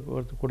ശരിക്കും അത്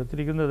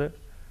കൊടുത്തിരിക്കുന്നത്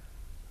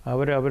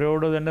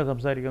അവരോട് തന്നെ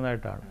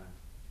സംസാരിക്കുന്നതായിട്ടാണ്.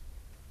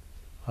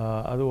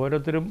 അത്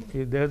ഓരോരുത്തരും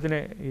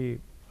ഇദ്ദേഹത്തിനെ ഈ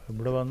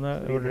ഇവിടെ വന്ന്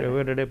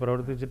ഇവരുടെ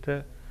പ്രവർത്തിച്ചിട്ട്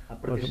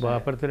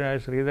അപ്രത്യനായ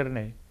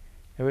ശ്രീധരനെ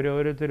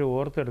ഇവരോരോരുത്തരും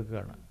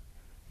ഓർത്തെടുക്കുകയാണ്.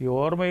 ഈ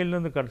ഓർമ്മയിൽ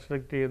നിന്ന്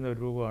കൺസ്ട്രക്റ്റ് ചെയ്യുന്ന ഒരു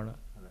രൂപമാണ്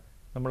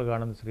നമ്മൾ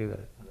കാണുന്ന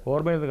ശ്രീധരൻ.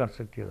 ഓർമ്മയിൽ നിന്ന്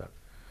കൺസ്ട്രക്ട് ചെയ്തതാണ്.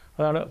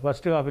 അതാണ്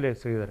ഫസ്റ്റ് ഹാഫിലെ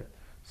ശ്രീധരൻ.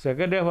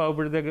 സെക്കൻഡ് ഹാഫ്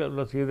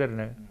ആകുമ്പോഴത്തേക്കുള്ള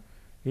ശ്രീധരന്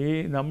ഈ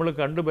നമ്മൾ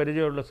കണ്ടു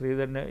പരിചയമുള്ള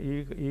ശ്രീധരന്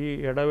ഈ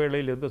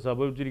ഇടവേളയിൽ എന്ത്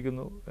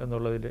സംഭവിച്ചിരിക്കുന്നു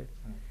എന്നുള്ളതിൻ്റെ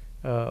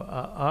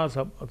ആ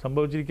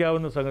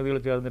സംഭവിച്ചിരിക്കാവുന്ന സംഗതികൾ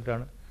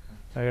ചേർന്നിട്ടാണ്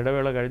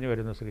ഇടവേള കഴിഞ്ഞ്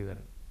വരുന്ന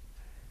ശ്രീധരൻ.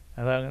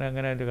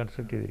 അങ്ങനെ അതിൻ്റെ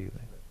കൺസ്ട്രക്ട്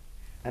ചെയ്തിരിക്കുന്നത്.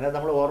 അതായത്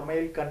നമ്മൾ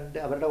ഓർമ്മയിൽ കണ്ട്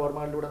അവരുടെ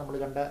ഓർമ്മകളിലൂടെ നമ്മൾ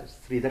കണ്ട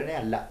ശ്രീധരനെ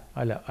അല്ല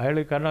അയാൾ.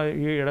 കാരണം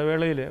ഈ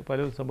ഇടവേളയിൽ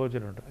പലതും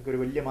സംഭവിച്ചിട്ടുണ്ട്, ഒരു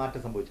വലിയ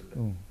മാറ്റം സംഭവിച്ചിട്ടുണ്ട്.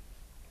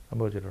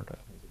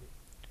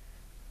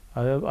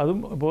 അതും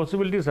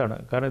പോസിബിലിറ്റീസാണ്.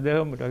 കാരണം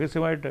ഇദ്ദേഹം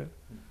രഹസ്യമായിട്ട്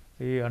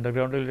ഈ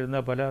അണ്ടർഗ്രൗണ്ടിലിരുന്ന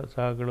പല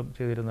സഹാക്കളും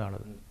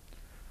ചെയ്തിരുന്നതാണത്.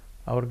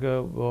 അവർക്ക്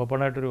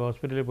ഓപ്പണായിട്ടൊരു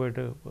ഹോസ്പിറ്റലിൽ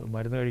പോയിട്ട്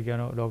മരുന്ന്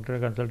കഴിക്കാനോ ഡോക്ടറെ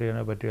കൺസൾട്ട്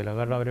ചെയ്യാനോ പറ്റുകയില്ല,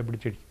 കാരണം അവരെ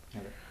പിടിച്ചിടിക്കും.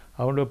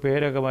 അതുകൊണ്ട്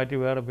പേരൊക്കെ മാറ്റി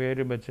വേറെ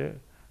പേരും വെച്ച്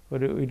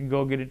ഒരു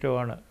ഇൻകോഗ്നിറ്റോ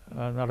ആണ്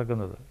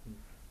നടക്കുന്നത്.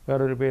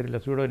 വേറൊരു പേരില്ല,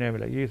 സ്യൂഡോ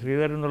നെയിമില്ല. ഈ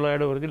ശ്രീധരൻ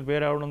എന്നുള്ളയാളുടെ ഒറിജിനൽ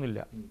പേരാവണമെന്നില്ല,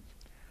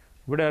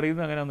 ഇവിടെ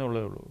അറിയുന്നത്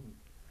അങ്ങനെയാണെന്നുള്ളതേ ഉള്ളൂ.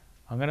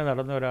 അങ്ങനെ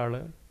നടന്ന ഒരാൾ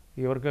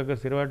ഇവർക്കൊക്കെ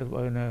സ്ഥിരമായിട്ട്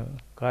പിന്നെ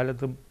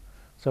കാലത്തും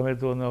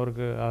സമയത്തും ഒന്നും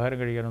അവർക്ക് ആഹാരം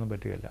കഴിക്കാനൊന്നും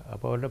പറ്റുകയില്ല.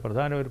 അപ്പോൾ അവരുടെ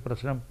പ്രധാന ഒരു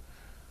പ്രശ്നം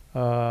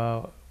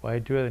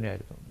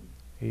വയറ്റുവേദനയായിരുന്നു.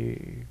 ഈ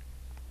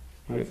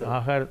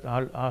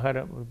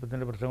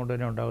ആഹാരത്തിൻ്റെ പ്രശ്നം കൊണ്ട്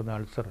തന്നെ ഉണ്ടാകുന്ന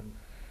അൾസർ.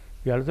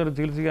 ഈ അൾസർ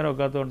ചികിത്സിക്കാൻ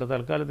ഒക്കാത്തതുകൊണ്ട്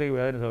തൽക്കാലത്തേക്ക്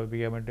വേദന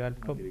ശമിപ്പിക്കാൻ വേണ്ടി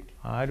അല്പം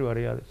ആരും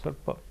അറിയാതെ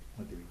സ്വല്പം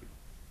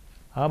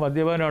ആ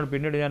മദ്യപാനമാണ്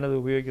പിന്നീട് ഞാനത്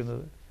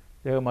ഉപയോഗിക്കുന്നത്.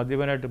 അദ്ദേഹം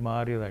മദ്യപാനായിട്ട്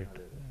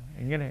മാറിയതായിട്ട്.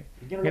 ഇങ്ങനെ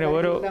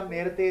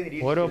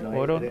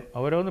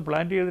ഓരോന്ന്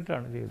പ്ലാൻ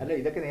ചെയ്തിട്ടാണ് ചെയ്തത്. അല്ല,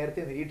 ഇതൊക്കെ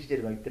നേരത്തെ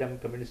നിരീക്ഷിച്ചിരുന്നു ഇത്തരം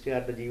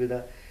കമ്മ്യൂണിസ്റ്റുകാരുടെ ജീവിത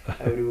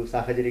ഒരു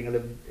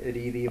സാഹചര്യങ്ങളും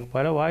രീതിയും?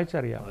 പല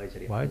വായിച്ചറിയാം.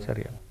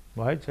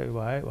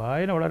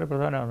 വായന വളരെ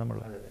പ്രധാനമാണ് നമ്മൾ.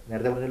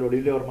 നേരത്തെ പറഞ്ഞ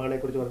ഒളിവിലെ ഓർമ്മകളെ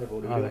കുറിച്ച്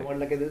പറഞ്ഞപ്പോൾ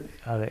ഓർമ്മകളിലൊക്കെ ഇത്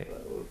അതെ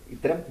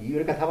ഇത്തരം ഈ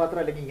ഒരു കഥാപാത്രം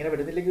അല്ലെങ്കിൽ ഇങ്ങനെ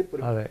വരുന്നില്ലെങ്കിൽ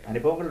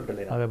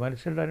അനുഭവങ്ങളുണ്ടല്ലേ? അതെ,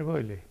 മനുഷ്യരുടെ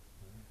അനുഭവമില്ലേ,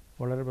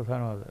 വളരെ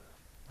പ്രധാനമാണ്.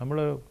 നമ്മൾ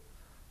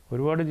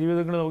ഒരുപാട്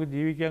ജീവിതങ്ങൾ നമുക്ക്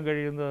ജീവിക്കാൻ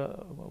കഴിയുന്ന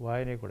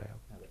വായനയിൽ കൂടെയാണ്,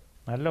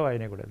 നല്ല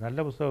വായനയിൽ കൂടെ,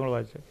 നല്ല പുസ്തകങ്ങൾ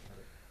വായിച്ച്,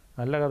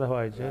 നല്ല കഥ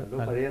വായിച്ച്.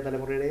 പഴയ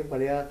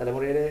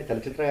തലമുറയിലെ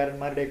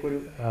ചലച്ചിത്രകാരന്മാരുടെയൊക്കെ ഒരു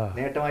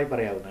നേട്ടമായി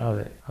പറയാവുന്ന.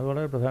 അതെ, അത്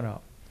വളരെ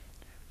പ്രധാനമാണ്.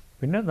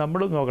 പിന്നെ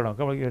നമ്മൾ നോക്കണം,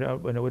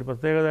 പിന്നെ ഒരു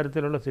പ്രത്യേക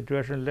തരത്തിലുള്ള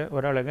സിറ്റുവേഷനിൽ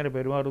ഒരാൾ എങ്ങനെ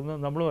പെരുമാറുന്നു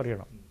നമ്മളും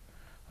അറിയണം.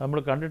 നമ്മൾ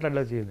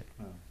കണ്ടിട്ടല്ല ചെയ്യുന്നത്,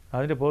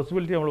 അതിൻ്റെ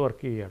പോസിബിലിറ്റി നമ്മൾ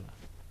വർക്ക് ചെയ്യുകയാണ്.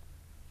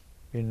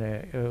 പിന്നെ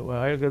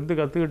അയാൾക്ക് എന്ത്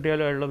കത്ത്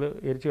കിട്ടിയാലും അയാളുള്ളത്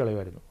എരിച്ചു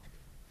കളയുമായിരുന്നു.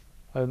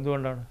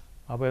 അതെന്തുകൊണ്ടാണ്?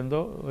 അപ്പോൾ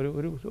എന്തോ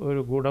ഒരു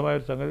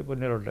ഗൂഢമായൊരു സംഗതി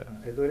മുന്നിലുണ്ട്.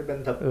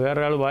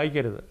 വേറെ ആൾ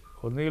വായിക്കരുത്,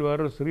 ഒന്നുകിൽ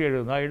വേറൊരു സ്ത്രീ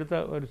എഴുതുന്നു, ആ എഴുത്ത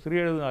ഒരു സ്ത്രീ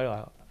എഴുതുന്ന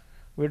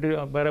വീട്ടിൽ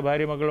വേറെ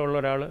ഭാര്യ മക്കളുള്ള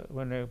ഒരാൾ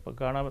പിന്നെ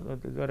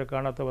ഇതുവരെ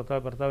കാണാത്ത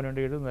ഭർത്താവിന്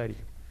വേണ്ടി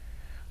എഴുതുന്നതായിരിക്കും.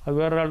 അത്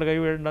വേറൊരാളുടെ കൈ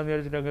വീഴണ്ടെന്ന്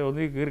വിചാരിച്ചിട്ട് അങ്ങനെ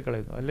ഒന്നുകിൽ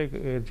കീറിക്കളയുന്നു, അല്ലെങ്കിൽ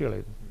എരിച്ചു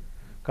കളയുന്നു.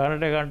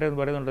 കാണട്ടെ എന്ന്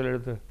പറയുന്നുണ്ടല്ലോ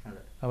എഴുത്ത്,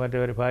 മറ്റേ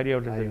ഒരു ഭാര്യ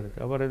അവിടെ എഴുത്ത്,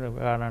 അപ്പോൾ പറയുന്നത്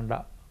കാണണ്ട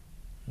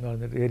എന്ന്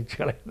പറഞ്ഞിട്ട് എരിച്ചു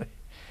കളയുന്നത്.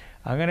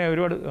 അങ്ങനെ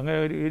ഒരുപാട് അങ്ങനെ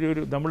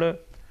ഒരു നമ്മൾ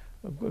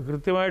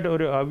കൃത്യമായിട്ട്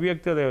ഒരു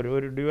അവ്യക്തത,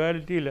 ഒരു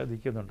ഡ്യുവാലിറ്റിയിൽ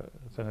നിൽക്കുന്നുണ്ട്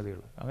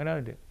സംഗതികൾ. അങ്ങനെ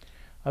അതിൻ്റെ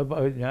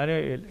അത് ഞാൻ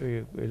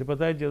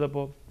എലിപ്പത്തായം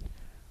ചെയ്തപ്പോൾ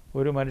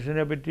ഒരു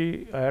മനുഷ്യനെ പറ്റി,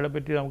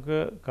 അയാളെപ്പറ്റി നമുക്ക്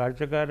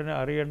കാഴ്ചക്കാരന്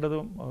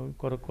അറിയേണ്ടതും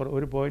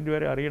ഒരു പോയിന്റ്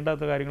വരെ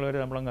അറിയേണ്ടാത്ത കാര്യങ്ങൾ വരെ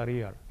നമ്മളങ്ങ്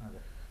അറിയുകയാണ്.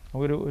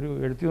 നമുക്കൊരു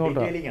എഴുത്തി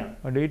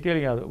നോട്ടാണ്,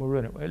 ഡീറ്റെയിലിംഗ് അത്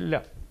മുഴുവനും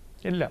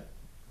എല്ലാം.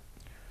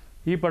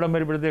 ഈ പടം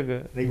വരുമ്പോഴത്തേക്ക്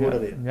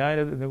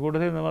ഞാനത്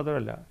നിഗൂഢതയെന്ന്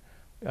മാത്രമല്ല,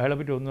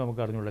 അയാളെപ്പറ്റി ഒന്നും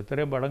നമുക്ക് അറിഞ്ഞുള്ളൂ.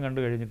 ഇത്രയും പടം കണ്ടു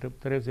കഴിഞ്ഞിട്ടും,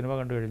 ഇത്രയും സിനിമ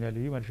കണ്ടു കഴിഞ്ഞാൽ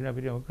ഈ മനുഷ്യനെ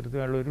പറ്റി നമുക്ക്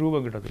കൃത്യമായുള്ള ഒരു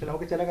രൂപം കിട്ടത്തില്ല.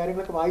 നമുക്ക് ചില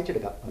കാര്യങ്ങളൊക്കെ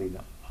വായിച്ചെടുക്കാം,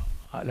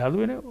 അല്ല അത്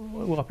പിന്നെ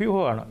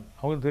അഭ്യൂഹമാണ്,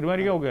 നമുക്ക്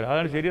തീരുമാനിക്കാൻ നോക്കുകയില്ല,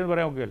 അതാണ് ശരിയെന്ന്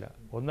പറയാൻ നോക്കുകയില്ല.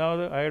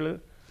 ഒന്നാമത് അയാൾ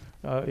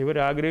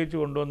ഇവരാഗ്രഹിച്ച്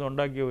കൊണ്ടുവന്ന്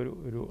ഉണ്ടാക്കിയ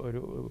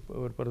ഒരു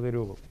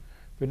പ്രതിരൂപം,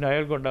 പിന്നെ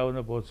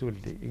അയാൾക്കുണ്ടാകുന്ന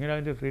പോസിബിലിറ്റി, ഇങ്ങനെ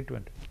അതിൻ്റെ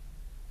ട്രീറ്റ്മെൻറ്റ്,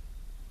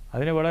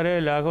 അതിനെ വളരെ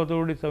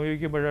ലാഘവത്തോടുകൂടി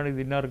സമീപിക്കുമ്പോഴാണ്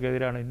ഇത്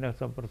ഇന്നാർക്കെതിരാണ്,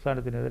 ഇന്ന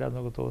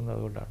പ്രസ്ഥാനത്തിനെതിരാണെന്നൊക്കെ തോന്നുന്നത്.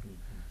 അതുകൊണ്ടാണ്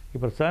ഈ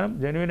പ്രസ്ഥാനം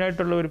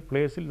ജെനുവിനായിട്ടുള്ള ഒരു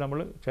പ്ലേസിൽ, നമ്മൾ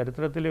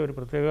ചരിത്രത്തിലെ ഒരു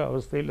പ്രത്യേക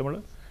അവസ്ഥയിൽ നമ്മൾ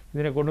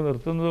ഇതിനെ കൊണ്ട്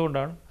നിർത്തുന്നത്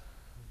കൊണ്ടാണ്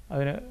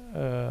അതിന്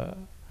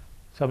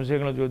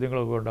സംശയങ്ങളും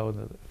ചോദ്യങ്ങളും ഒക്കെ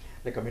ഉണ്ടാകുന്നത്.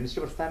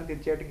 കമ്മ്യൂണിസ്റ്റ് പ്രസ്ഥാനം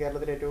തീർച്ചയായിട്ടും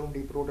കേരളത്തിലെ ഏറ്റവും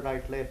ഡീപ്പ് റൂട്ടഡ്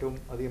ആയിട്ടുള്ള, ഏറ്റവും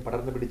അധികം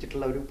പടർന്ന്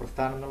പിടിച്ചിട്ടുള്ള ഒരു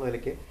പ്രസ്ഥാനം എന്നുള്ള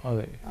നിലയ്ക്ക്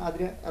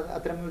അതിന്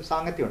അത്തരം ഒരു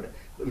സാങ്കത്യമുണ്ട്.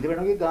 ഇത്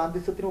വേണമെങ്കിൽ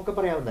ഗാന്ധിസത്തിനൊക്കെ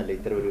പറയാവുന്നല്ലേ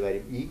ഇത്തരം ഒരു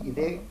കാര്യം,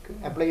 ഇതേ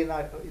അപ്ലൈ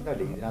ചെയ്യുന്ന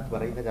ഇതല്ലേ ഇതിനകത്ത്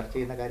പറയുന്ന, ചർച്ച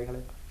ചെയ്യുന്ന കാര്യങ്ങൾ.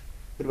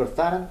 ഒരു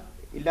പ്രസ്ഥാനം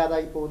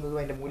ഇല്ലാതായി പോകുന്നതും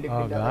അതിൻ്റെ മൂല്യം,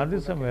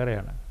 ഗാന്ധിസം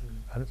വേറെയാണ്,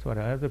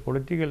 അതിനകത്ത്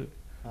പൊളിറ്റിക്കൽ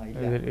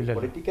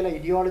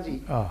ഐഡിയോളജി,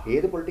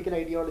 ഏത് പൊളിറ്റിക്കൽ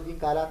ഐഡിയോളജിയും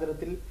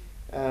കാലാന്തരത്തിൽ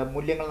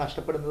മൂല്യങ്ങൾ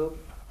നഷ്ടപ്പെടുന്നതും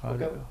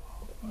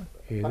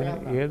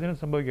ഏതിനും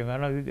സംഭവിക്കാം.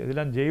 കാരണം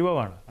ഇതെല്ലാം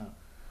ജൈവമാണ്.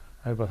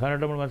 അത്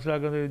പ്രധാനമായിട്ട് നമ്മൾ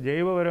മനസ്സിലാക്കുന്നത്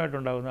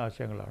ജൈവപരമായിട്ടുണ്ടാകുന്ന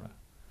ആശയങ്ങളാണ്.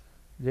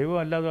 ജൈവം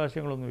അല്ലാത്ത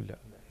ആശയങ്ങളൊന്നുമില്ല.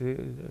 ഇത്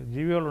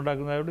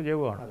ജീവികളുണ്ടാക്കുന്നതായിട്ട്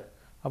ജൈവമാണ്.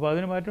 അപ്പോൾ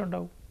അതിന് മാറ്റം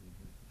ഉണ്ടാവും.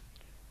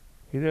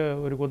 ഇത്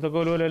ഒരു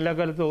കുത്തക്കോല് പോലെ എല്ലാ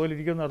കാലത്തും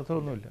ഓലിരിക്കുന്ന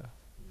അർത്ഥമൊന്നുമില്ല.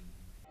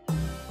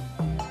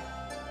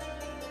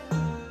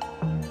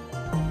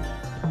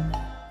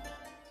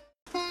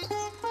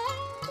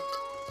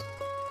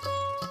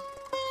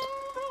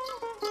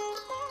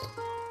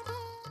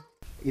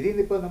 ഇതിൽ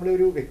നിന്നിപ്പോൾ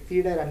നമ്മളൊരു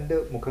വ്യക്തിയുടെ രണ്ട്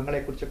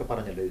മുഖങ്ങളെക്കുറിച്ചൊക്കെ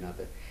പറഞ്ഞല്ലോ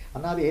ഇതിനകത്ത്.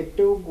 എന്നാൽ അത്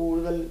ഏറ്റവും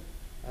കൂടുതൽ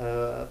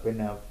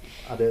പിന്നെ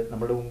അത്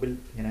നമ്മുടെ മുമ്പിൽ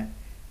ഇങ്ങനെ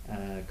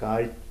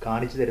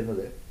കാണിച്ചു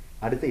തരുന്നത്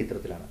അടുത്ത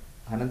ചിത്രത്തിലാണ്,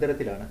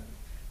 അനന്തരത്തിലാണ്.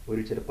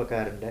 ഒരു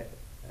ചെറുപ്പക്കാരൻ്റെ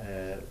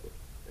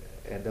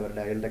എന്താ പറയുക,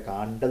 അയാളുടെ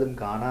കണ്ടതും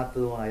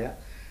കാണാത്തതുമായ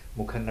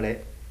മുഖങ്ങളെ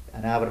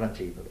അനാവരണം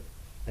ചെയ്യുന്നത്.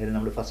 അതായത്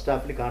നമ്മൾ ഫസ്റ്റ്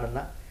ഹാഫിൽ കാണുന്ന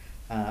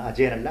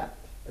അജയനല്ല,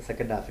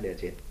 സെക്കൻഡ് ഹാഫിലെ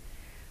അജയൻ.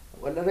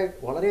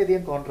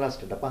 വളരെയധികം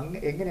കോൺട്രാസ്റ്റ് ഉണ്ട്. അപ്പം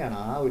എങ്ങനെയാണ്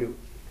ആ ഒരു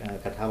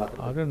കഥാപാത്രം?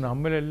 അത്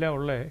നമ്മിലെല്ലാം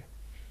ഉള്ള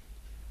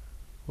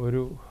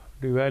ഒരു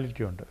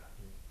ഡ്യുവാലിറ്റി ഉണ്ട്.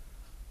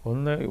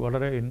 ഒന്ന്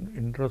വളരെ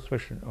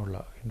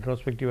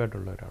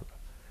ഇൻട്രോസ്പെക്റ്റീവായിട്ടുള്ള ഒരാൾ,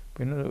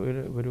 പിന്നെ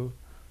ഒരു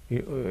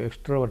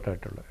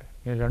എക്സ്ട്രോവർട്ടായിട്ടുള്ള,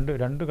 ഇങ്ങനെ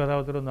രണ്ട്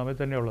കഥാപാത്രവും നമ്മിൽ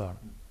തന്നെ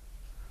ഉള്ളതാണ്.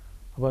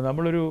 അപ്പോൾ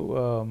നമ്മളൊരു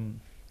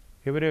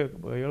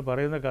ഇയാൾ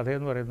പറയുന്ന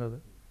കഥയെന്ന് പറയുന്നത്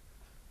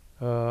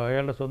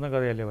അയാളുടെ സ്വന്തം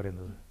കഥയല്ലേ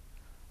പറയുന്നത്.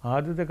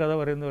 ആദ്യത്തെ കഥ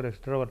പറയുന്ന ഒരു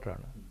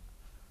എക്സ്ട്രോവർട്ടാണ്.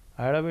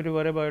 അയാളെ പറ്റി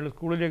പറയുമ്പോൾ അയാൾ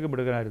സ്കൂളിലേക്ക്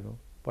മിടുക്കനായിരുന്നു,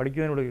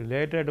 പഠിക്കുന്നതിനോട്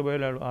ലേറ്റായിട്ട്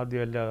പോയാൽ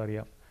ആദ്യം എല്ലാം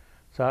അറിയാം.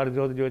 സാറ്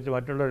ചോദിച്ച്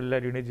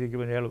മറ്റുള്ളവരെല്ലാവരും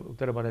എണീച്ചിരിക്കുമ്പോൾ അയാൾ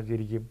ഉത്തരം പറഞ്ഞാൽ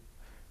ചിരിക്കും.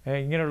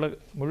 ഇങ്ങനെയുള്ള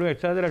മുഴുവൻ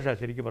എക്സാജറേഷനാണ്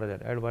ശരിക്കും പറഞ്ഞാൽ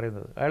അയാൾ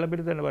പറയുന്നത്. അയാളെ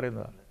പറ്റി തന്നെ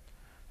പറയുന്നതാണ്,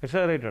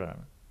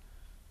 എക്സാജറേറ്റഡാണ്.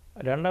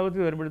 രണ്ടാമത്തെ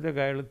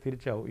വരുമ്പോഴത്തേക്ക് അയാൾ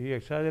തിരിച്ചാവും. ഈ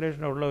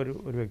എക്സാജറേഷനുള്ള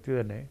ഒരു വ്യക്തി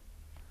തന്നെ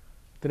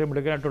ഇത്രയും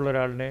മിടുക്കനായിട്ടുള്ള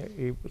ഒരാളിനെ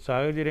ഈ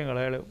സാഹചര്യങ്ങൾ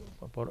അയാൾ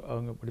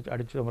അങ്ങ്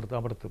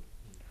അടിച്ചമർത്തും.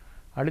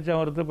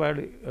 അടിച്ചമർത്തുമ്പോൾ അയാൾ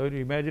ഒരു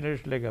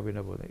ഇമാജിനേഷനിലേക്കാണ്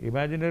പിന്നെ പോകുന്നത്.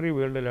 ഇമാജിനറി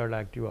വേൾഡിൽ അയാൾ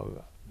ആക്റ്റീവ് ആവുക,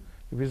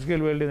 ഫിസിക്കൽ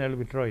വേൾഡിൽ നിന്ന് അയാൾ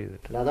വിത്ഡ്രോ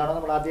ചെയ്തിട്ട്. അതാണ്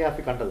നമ്മൾ ആദ്യ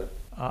ഹാഫിൽ കണ്ടത്.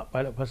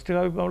 ഫസ്റ്റ്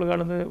ഹാഫ് നമ്മൾ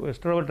കാണുന്നത്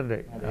എക്സ്ട്രോവേർട്ടിൻ്റെ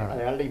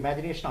അയാളുടെ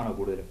ഇമാജിനേഷനാണോ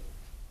കൂടുതലും?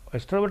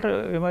 എക്സ്ട്രോവേർട്ട്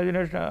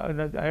ഇമാജിനേഷൻ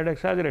അയാളുടെ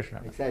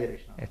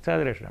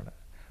എക്സാജറേഷനാണ്.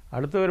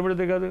 അടുത്ത്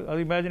വരുമ്പോഴത്തേക്ക് അത്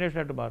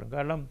ഇമാജിനേഷനായിട്ട് മാറും.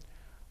 കാരണം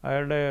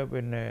അയാളുടെ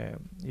പിന്നെ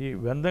ഈ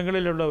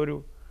ബന്ധങ്ങളിലുള്ള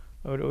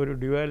ഒരു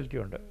ഡ്യുവാലിറ്റി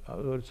ഉണ്ട്,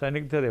 ഒരു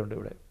സന്നിഗ്ധതയുണ്ട്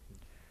ഇവിടെ.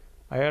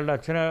 അയാളുടെ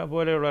അച്ഛനെ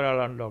പോലെയുള്ള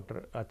ഒരാളാണ് ഡോക്ടർ,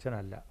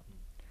 അച്ഛനല്ല.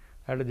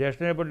 അയാളുടെ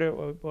ജ്യേഷ്ഠനെ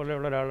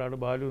പോലെയുള്ള ഒരാളാണ്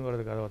ബാലു എന്ന്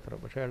പറയുന്ന കഥാപാത്രം.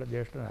 പക്ഷേ അയാളുടെ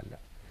ജ്യേഷ്ഠനല്ല.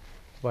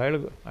 അപ്പോൾ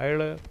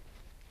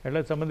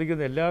അയാളെ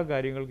സംബന്ധിക്കുന്ന എല്ലാ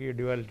കാര്യങ്ങൾക്കും ഈ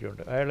ഡ്യുവാലിറ്റി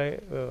ഉണ്ട്. അയാളെ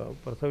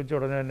പ്രസവിച്ച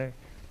ഉടനെ തന്നെ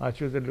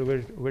ആശുപത്രിയിൽ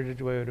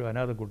ഉപേക്ഷിച്ച് പോയ ഒരു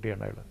അനാഥ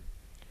കുട്ടിയാണ് അയാൾ.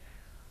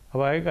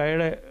 അപ്പോൾ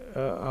അയാളെ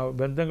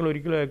ബന്ധങ്ങൾ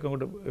ഒരിക്കലും അയാൾക്ക്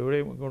കൊണ്ട്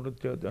എവിടെയും കൊണ്ട്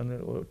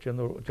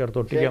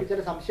ചേർത്തൊട്ടിക്കാൻ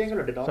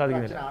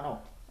സാധിക്കുന്നില്ല.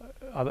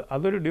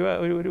 അതൊരു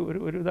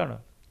ഒരു ഇതാണ്,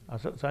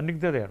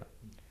 സന്നിഗ്ധതയാണ്.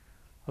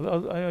 അത്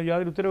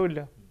യാതൊരു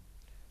ഉത്തരവുമില്ല.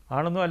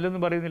 ആണെന്നും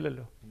അല്ലെന്നും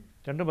പറയുന്നില്ലല്ലോ,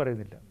 രണ്ടും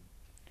പറയുന്നില്ല.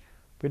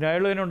 പിന്നെ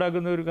അയാൾ തന്നെ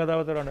ഉണ്ടാക്കുന്ന ഒരു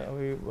കഥാപാത്രമാണ്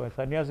ഈ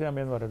സന്യാസി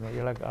അമ്മയെന്ന് പറയുന്നത്,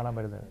 ഇയാളെ കാണാൻ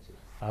വരുന്നത്.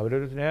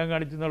 അവരൊരു സ്നേഹം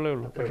കാണിച്ചെന്നുള്ളേ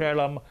ഉള്ളൂ. പക്ഷേ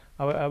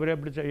അവരെ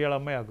പിടിച്ച് ഇയാൾ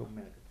അമ്മയാക്കും,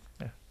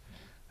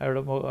 അവർ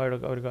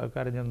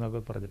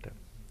കരഞ്ഞെന്നൊക്കെ പറഞ്ഞിട്ട്.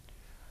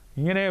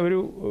 ഇങ്ങനെ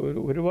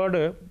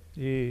ഒരുപാട്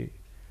ഈ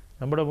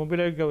നമ്മുടെ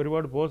മുമ്പിലേക്ക്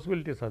ഒരുപാട്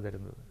പോസിബിലിറ്റീസാണ്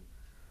തരുന്നത്.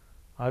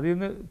 അതിൽ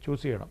നിന്ന്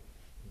ചൂസ് ചെയ്യണം.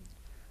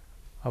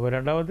 അപ്പോൾ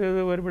രണ്ടാമത്തേത്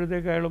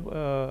വരുമ്പോഴത്തേക്ക്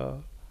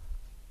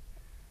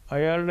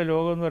അയാളുടെ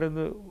ലോകം എന്ന്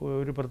പറയുന്നത്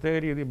ഒരു പ്രത്യേക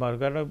രീതിയിൽ മാറും.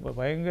 കാരണം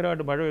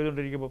ഭയങ്കരമായിട്ട് മഴ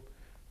പെയ്തുകൊണ്ടിരിക്കുമ്പോൾ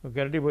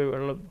കിണറ്റിൽ പോയി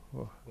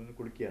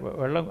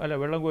വെള്ളം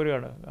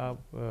കോരുകയാണ് ആ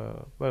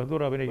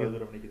ബഹദൂർ അഭിനയിക്കുന്ന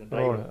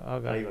റോള്, ആ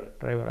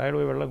ഡ്രൈവർ. അയാൾ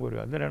പോയി വെള്ളം കോരുക.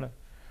 എന്തിനാണ്?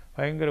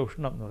 ഭയങ്കര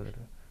ഉഷ്ണം എന്ന്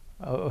പറഞ്ഞിട്ട്.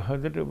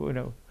 എന്നിട്ട്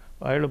പിന്നെ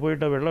അയാൾ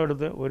പോയിട്ട് വെള്ളം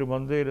എടുത്ത് ഒരു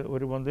മൊന്തയിൽ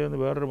നിന്ന്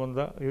വേറൊരു മൊന്ത,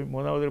 ഈ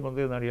മൂന്നാമതൊരു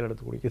മൊന്തയിൽ നിന്നാണ്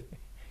ഇയാളെടുത്ത് കുടിക്കുന്നത്.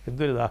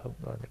 എന്തൊരു ദാഹം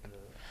എന്ന് പറഞ്ഞിട്ട്.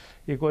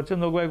 ഈ കൊച്ചൻ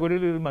നോക്കുമ്പോൾ ഒരു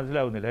ഇത്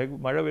മനസ്സിലാവുന്നില്ല.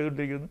 മഴ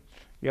പെയ്തുകൊണ്ടിരിക്കുന്നു,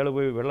 ഇയാൾ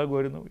പോയി വെള്ളം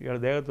കോരുന്നു. ഇയാൾ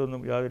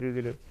ദേഹത്തൊന്നും യാതൊരു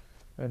രീതിയിൽ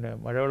പിന്നെ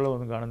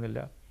മഴവെള്ളമൊന്നും കാണുന്നില്ല.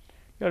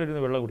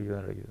 ഇയാളിരുന്ന് വെള്ളം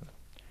കുടിക്കുന്നുണ്ടായിരിക്കുന്നത്.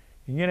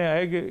 ഇങ്ങനെ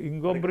അയാൾക്ക്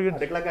ഇൻകോംപ്രിഹെൻസ്.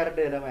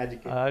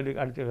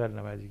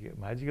 അടിച്ചക്കാരൻ്റെ മാജിക്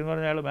എന്ന്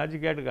പറഞ്ഞാൽ അയാൾ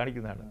മാജിക്കായിട്ട്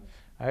കാണിക്കുന്നതാണ്.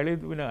 അയാൾ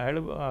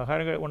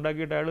ആഹാരം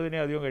ഉണ്ടാക്കിയിട്ട് അയാൾ തന്നെ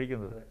അധികം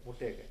കഴിക്കുന്നത്.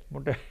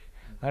 മുട്ട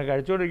അങ്ങനെ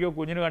കഴിച്ചുകൊണ്ടിരിക്കുമ്പോൾ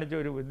കുഞ്ഞിന് കാണിച്ച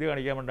ഒരു വിദ്യ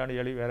കാണിക്കാൻ വേണ്ടിയാണ്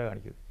ഇയാൾ വേറെ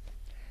കാണിക്കുന്നത്.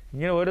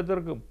 ഇങ്ങനെ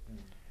ഓരോരുത്തർക്കും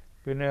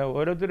പിന്നെ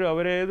ഓരോരുത്തരും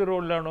അവരേത്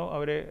റോളിലാണോ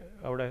അവരെ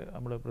അവിടെ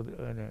നമ്മൾ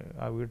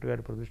ആ വീട്ടുകാർ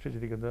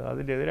പ്രതിഷ്ഠിച്ചിരിക്കുന്നത്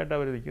അതിൻ്റെ എതിരായിട്ടാണ്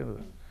അവർ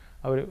നിൽക്കുന്നത്.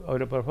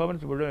 അവരുടെ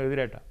പെർഫോമൻസ് മുഴുവൻ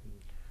എതിരായിട്ടാണ്.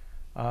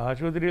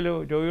 ആശുപത്രിയിൽ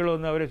രോഗികൾ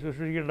വന്ന് അവരെ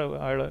ശുശ്രൂഷിക്കേണ്ട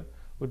ആൾ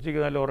ഉച്ചയ്ക്ക്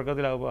നല്ല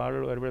ഉറക്കത്തിലാകുമ്പോൾ ആൾ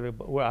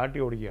വരുമ്പോഴത്തേക്ക് ആട്ടി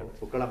ഓടിക്കുകയാണ്.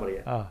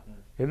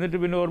 എന്നിട്ട്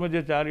പിന്നെ ഓർമ്മിച്ച്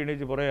ചാരി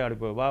എണീച്ച് പുറകെ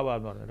ആടിപ്പോയി വാ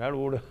എന്ന് പറഞ്ഞു ഒരാൾ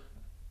കൂടുക.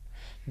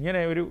 ഇങ്ങനെ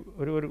ഒരു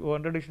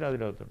കോൺട്രഡിക്ഷൻ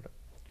അതിനകത്തുണ്ട്.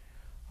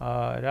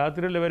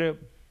 രാത്രിയിൽ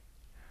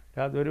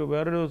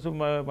വേറൊരു ദിവസം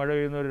മഴ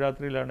പെയ്യുന്ന ഒരു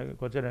രാത്രിയിലാണ്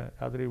കൊച്ചന്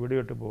രാത്രി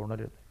വെടിവെട്ടുമ്പോൾ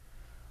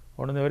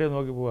ഉണർന്നവരെ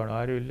നോക്കി പോവുകയാണ്.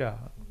 ആരുമില്ല.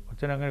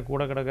 കൊച്ചൻ അങ്ങനെ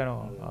കൂടെ കിടക്കാനോ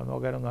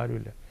നോക്കാനൊന്നും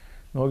ആരുമില്ല.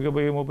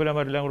 നോക്കിയപ്പോൾ ഈ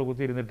മൂപ്പലന്മാരെല്ലാം കൂടെ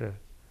കുത്തിയിരുന്നിട്ട്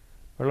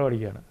വെള്ളം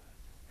അടിക്കുകയാണ്.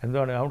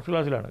 എന്താണ്? ഹൗസ്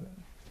ക്ലാസ്സിലാണ്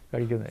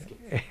കഴിക്കുന്നത്.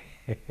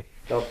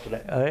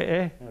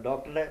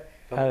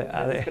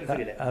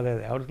 അതെ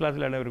ഹൗസ്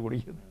ക്ലാസ്സിലാണ് അവർ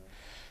കുടിക്കുന്നത്.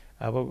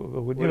 അപ്പോൾ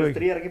കുഞ്ഞ് അവർ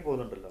സ്ത്രീ ഇറങ്ങി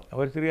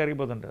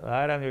പോകുന്നുണ്ട്.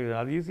 ആരാന്ന് ചോദിക്കുന്നത്.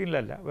 അത് ഈ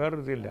സീനിലല്ല,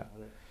 വേറൊരു സീനില്ല.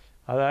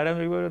 അതാരാന്ന്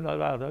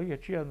ചോദിക്കുമ്പോൾ അത്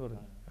യക്ഷിയാന്ന്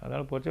പറഞ്ഞു.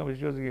 അതാണ് കൊച്ചൻ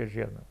വിശ്വസിക്കുക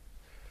യക്ഷിയാന്ന്.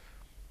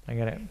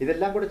 അങ്ങനെ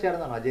ഇതെല്ലാം കൂടെ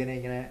ചേർന്നാണ് അജയനെ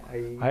ഇങ്ങനെ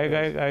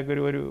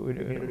അയാൾക്കൊരു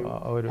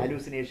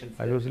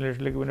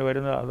ഹലൂസിനേഷനിലേക്ക് പിന്നെ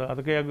വരുന്നത്.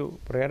 അതൊക്കെ അയാൾക്ക്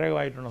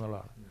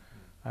പ്രേരകമായിട്ടുണ്ടെന്നുള്ളതാണ്.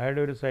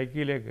 അയാളുടെ ഒരു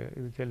സൈക്കിയിലേക്ക്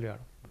ഇത്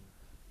ചെല്ലുകയാണ്.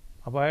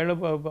 അപ്പോൾ അയാൾ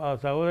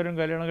സഹോദരൻ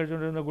കല്യാണം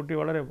കഴിച്ചുകൊണ്ടിരുന്ന കുട്ടി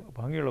വളരെ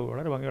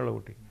ഭംഗിയുള്ള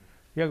കുട്ടി.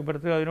 ഇയാൾക്ക്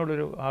പ്രത്യേകം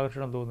അതിനോടൊരു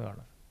ആകർഷണം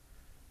തോന്നുകയാണ്.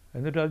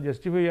 എന്നിട്ട് അത്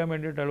ജസ്റ്റിഫൈ ചെയ്യാൻ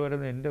വേണ്ടിയിട്ട് അയാൾ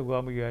പറയുന്നത് എൻ്റെ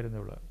ഗോപികയായിരുന്നു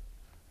ഇവിടെ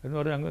എന്ന്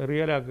പറഞ്ഞ് അങ്ങ്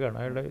റിയലാക്കുകയാണ്.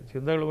 അയാളുടെ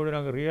ചിന്തകൾ മുഴുവൻ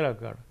അങ്ങ്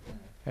റിയലാക്കുകയാണ്.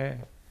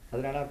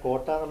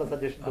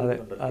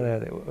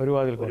 അതെ ഒരു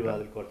വാതിൽ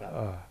കോട്ട.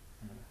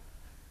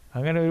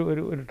 അങ്ങനെ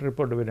ഒരു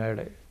ട്രിപ്പുണ്ട് പിന്നെ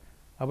അയാളുടെ.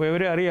 അപ്പോൾ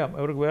ഇവരെ അറിയാം.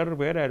 അവർക്ക് വേറൊരു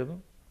പേരായിരുന്നു,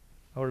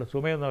 അവളുടെ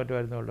സുമയെന്ന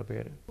മറ്റുമായിരുന്നു അവളുടെ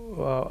പേര്.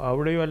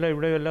 അവിടെയും അല്ല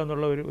ഇവിടെയും അല്ല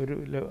എന്നുള്ള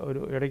ഒരു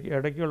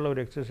ഇടയ്ക്കുള്ള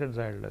ഒരു എക്സിസ്റ്റൻസ്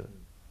ആയുള്ളത്.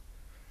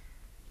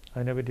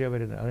 അതിനെപ്പറ്റിയാണ്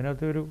വരുന്നത്.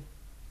 അതിനകത്ത്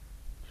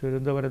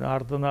എന്താ പറയുന്നത്,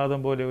 ആർത്തനാദം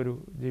പോലെ ഒരു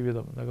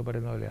ജീവിതം എന്നൊക്കെ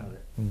പറയുന്ന പോലെയാണ്.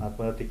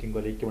 ആത്മഹത്യക്കും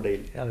കൊലയ്ക്കും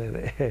ഇടയിൽ. അതെ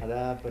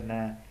അതാ പിന്നെ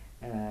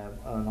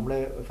നമ്മൾ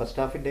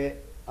ഫസ്റ്റ് ഹാഫിൻ്റെ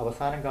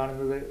അവസാനം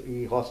കാണുന്നത് ഈ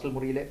ഹോസ്റ്റൽ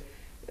മുറിയിൽ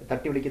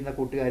തട്ടി വിളിക്കുന്ന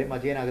കൂട്ടുകാരും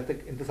അജയനകത്ത്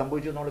എന്ത്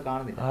സംഭവിച്ചു എന്ന് നമ്മൾ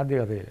കാണുന്നില്ല ആദ്യ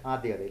കഥയിൽ.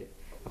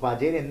 അപ്പോൾ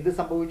അജയൻ എന്ത്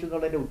സംഭവിച്ചു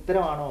എന്നുള്ളതിൻ്റെ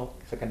ഉത്തരമാണോ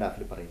സെക്കൻഡ്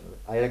ഹാഫിൽ പറയുന്നത്?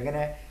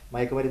 അയാളെങ്ങനെ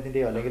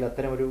മയക്കുമരുന്നിൻ്റെയോ അല്ലെങ്കിൽ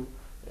അത്തരം ഒരു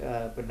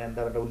പിന്നെ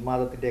എന്താ പറയുക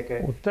ഉന്മാദത്തിൻ്റെയൊക്കെ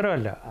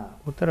ഉത്തരവല്ല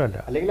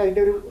അല്ലെങ്കിൽ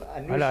അതിൻ്റെ ഒരു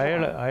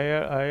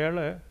അയാൾ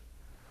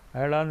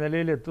ആ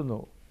നിലയിലെത്തുന്നു.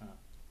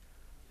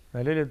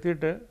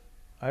 നിലയിലെത്തിയിട്ട്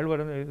അയാൾ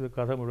പറയുന്നത് ഇത്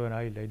കഥ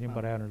മുഴുവനായില്ല, ഇനിയും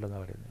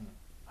പറയാനുണ്ടെന്നാണ് പറയുന്നത്.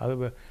 അത്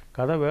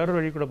കഥ വേറൊരു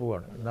വഴി കൂടെ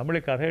പോവാണ്. നമ്മൾ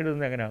ഈ കഥ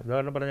എഴുതുന്നത് എങ്ങനെയാണ്?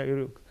 ഉദാഹരണം പറഞ്ഞാൽ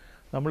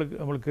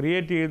നമ്മൾ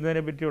ക്രിയേറ്റ്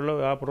ചെയ്യുന്നതിനെ പറ്റിയുള്ള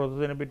ആ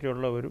പ്രോസസ്സിനെ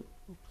പറ്റിയുള്ള ഒരു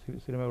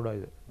സിനിമ കൂടെ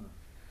ഇത്.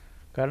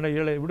 കാരണം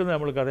ഇവിടുന്ന്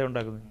നമ്മൾ കഥ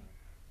ഉണ്ടാക്കുന്നത്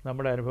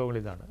നമ്മുടെ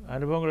അനുഭവങ്ങളിൽ നിന്നാണ്.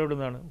 അനുഭവങ്ങൾ എവിടെ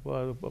നിന്നാണ്?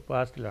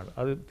 പാസ്റ്റിലാണ്.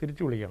 അത്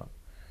തിരിച്ചു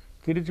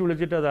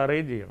വിളിച്ചിട്ട് അത്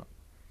അറേഞ്ച് ചെയ്യണം.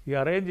 ഈ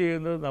അറേഞ്ച്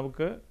ചെയ്യുന്നത്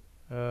നമുക്ക്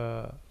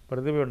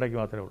പ്രതിഭ ഉണ്ടെങ്കിൽ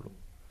മാത്രമേ ഉള്ളൂ.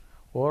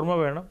 ഓർമ്മ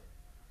വേണം,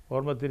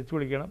 ഓർമ്മ തിരിച്ചു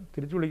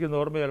വിളിക്കുന്ന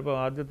ഓർമ്മ ചിലപ്പോൾ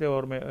ആദ്യത്തെ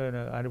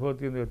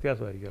അനുഭവത്തിൽ നിന്ന്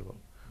വ്യത്യാസമായിരിക്കും. ചിലപ്പോൾ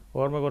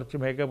ഓർമ്മ കുറച്ച്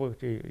മേക്കപ്പ്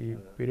ചെയ്യും ഈ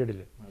പീരീഡിൽ.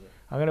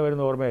 അങ്ങനെ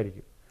വരുന്ന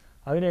ഓർമ്മയായിരിക്കും.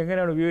 അതിനെ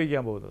എങ്ങനെയാണ്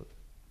ഉപയോഗിക്കാൻ പോകുന്നത്?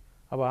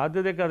 അപ്പോൾ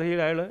ആദ്യത്തെ കഥയിൽ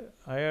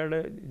അയാളുടെ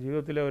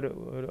ജീവിതത്തിലെ ഒരു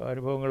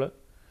അനുഭവങ്ങൾ,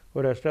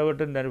 ഒരു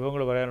എക്സ്ട്രാവേർട്ടിൻ്റെ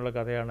അനുഭവങ്ങൾ പറയാനുള്ള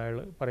കഥയാണ് അയാൾ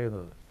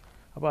പറയുന്നത്.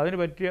 അപ്പോൾ അതിന്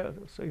പറ്റിയ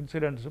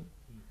ഇൻസിഡൻസും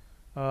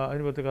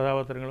അതിന് പറ്റിയ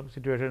കഥാപാത്രങ്ങളും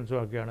സിറ്റുവേഷൻസും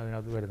ഒക്കെയാണ്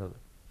അതിനകത്ത് വരുന്നത്.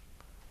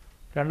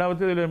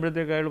 രണ്ടാമത്തേതിൽ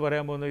വരുമ്പോഴത്തേക്ക് അയാൾ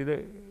പറയാൻ പോകുന്നത് ഇത്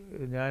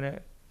ഞാൻ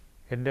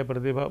എൻ്റെ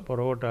പ്രതിഭ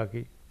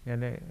പുറകോട്ടാക്കി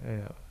ഞാൻ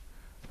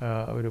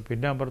ഒരു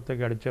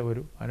പിന്നാമ്പുറത്തേക്ക് അടിച്ച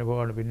ഒരു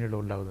അനുഭവമാണ് പിന്നീട്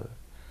ഉണ്ടാകുന്നത്.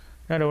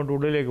 ഞാൻ അതുകൊണ്ട്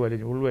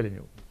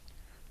ഉൾവലിഞ്ഞു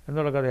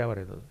എന്നുള്ള കഥയാണ്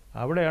പറയുന്നത്.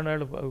 അവിടെയാണ്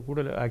അയാൾ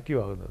കൂടുതൽ ആക്റ്റീവ്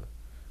ആകുന്നത്,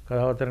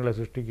 കഥാപാത്രങ്ങളെ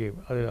സൃഷ്ടിക്കുകയും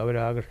അവർ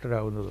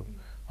ആകൃഷ്ടരാകുന്നതും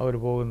അവർ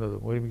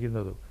പോകുന്നതും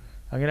ഒരുമിക്കുന്നതും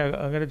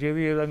അങ്ങനെ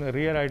ചെയ്ത് അങ്ങ്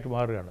റിയലായിട്ട്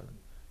മാറുകയാണ്.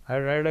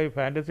 അയാളുടെ ഈ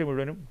ഫാൻറ്റസി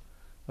മുഴുവനും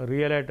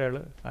റിയലായിട്ട്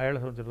അയാളെ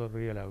സംബന്ധിച്ചിടത്തോളം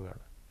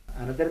റിയലാവുകയാണ്.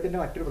 അനന്തരത്തിൻ്റെ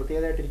മറ്റൊരു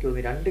പ്രത്യേകതയായിട്ട് എനിക്ക്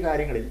തോന്നി 2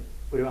 കാര്യങ്ങളിൽ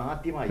ഒരു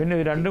ആദ്യമായി പിന്നെ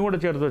ഇത് രണ്ടും കൂടെ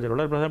ചേർത്ത് വെച്ചാൽ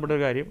വളരെ പ്രധാനപ്പെട്ട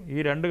ഒരു കാര്യം, ഈ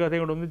 2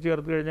 കഥയും കൂടെ ഒന്നും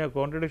ചേർത്ത് കഴിഞ്ഞാൽ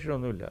കോൺട്രഡിക്ഷൻ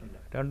ഒന്നുമില്ല,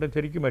 രണ്ടും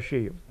ശരിക്കും മെഷ്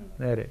ചെയ്യും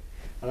നേരെ.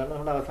 അതാണ്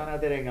നമ്മുടെ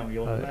അവസാനത്തെ രംഗം.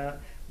 1,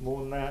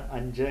 3,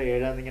 5,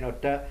 7 എന്നിങ്ങനെ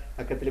ഒറ്റ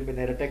അക്കത്തിലും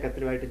പിന്നെ ഇരട്ട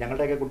അക്കത്തിലുമായിട്ട്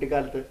ഞങ്ങളുടെയൊക്കെ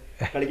കുട്ടിക്കാലത്ത്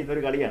കളിക്കുന്ന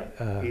ഒരു കളിയാണ്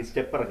ഈ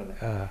സ്റ്റെപ്പ്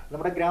ഇറങ്ങുന്നത്.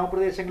 നമ്മുടെ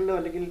ഗ്രാമപ്രദേശങ്ങളിലോ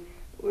അല്ലെങ്കിൽ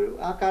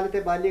ആ കാലത്തെ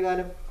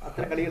ബാല്യകാലം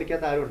അത്ര കളി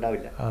കളിക്കാത്ത ആരും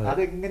ഉണ്ടാവില്ല.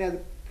 അതെങ്ങനെ അത്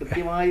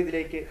കൃത്യമായി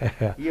ഇതിലേക്ക്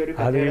ഈ ഒരു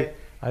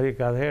അത് ഈ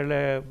കഥയുടെ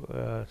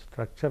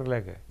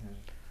സ്ട്രക്ചറിലേക്ക്,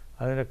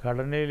 അതിൻ്റെ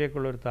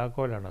ഘടനയിലേക്കുള്ളൊരു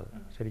താക്കോലാണത്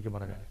ശരിക്കും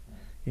പറഞ്ഞാൽ.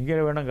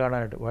 ഇങ്ങനെ വേണം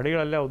കാണാനായിട്ട്.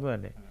 വടികളെല്ലാം ഒന്ന്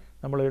തന്നെ,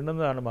 നമ്മൾ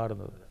എണ്ണുന്നതാണ്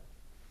മാറുന്നത്.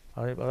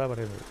 അതാ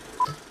പറയുന്നത്.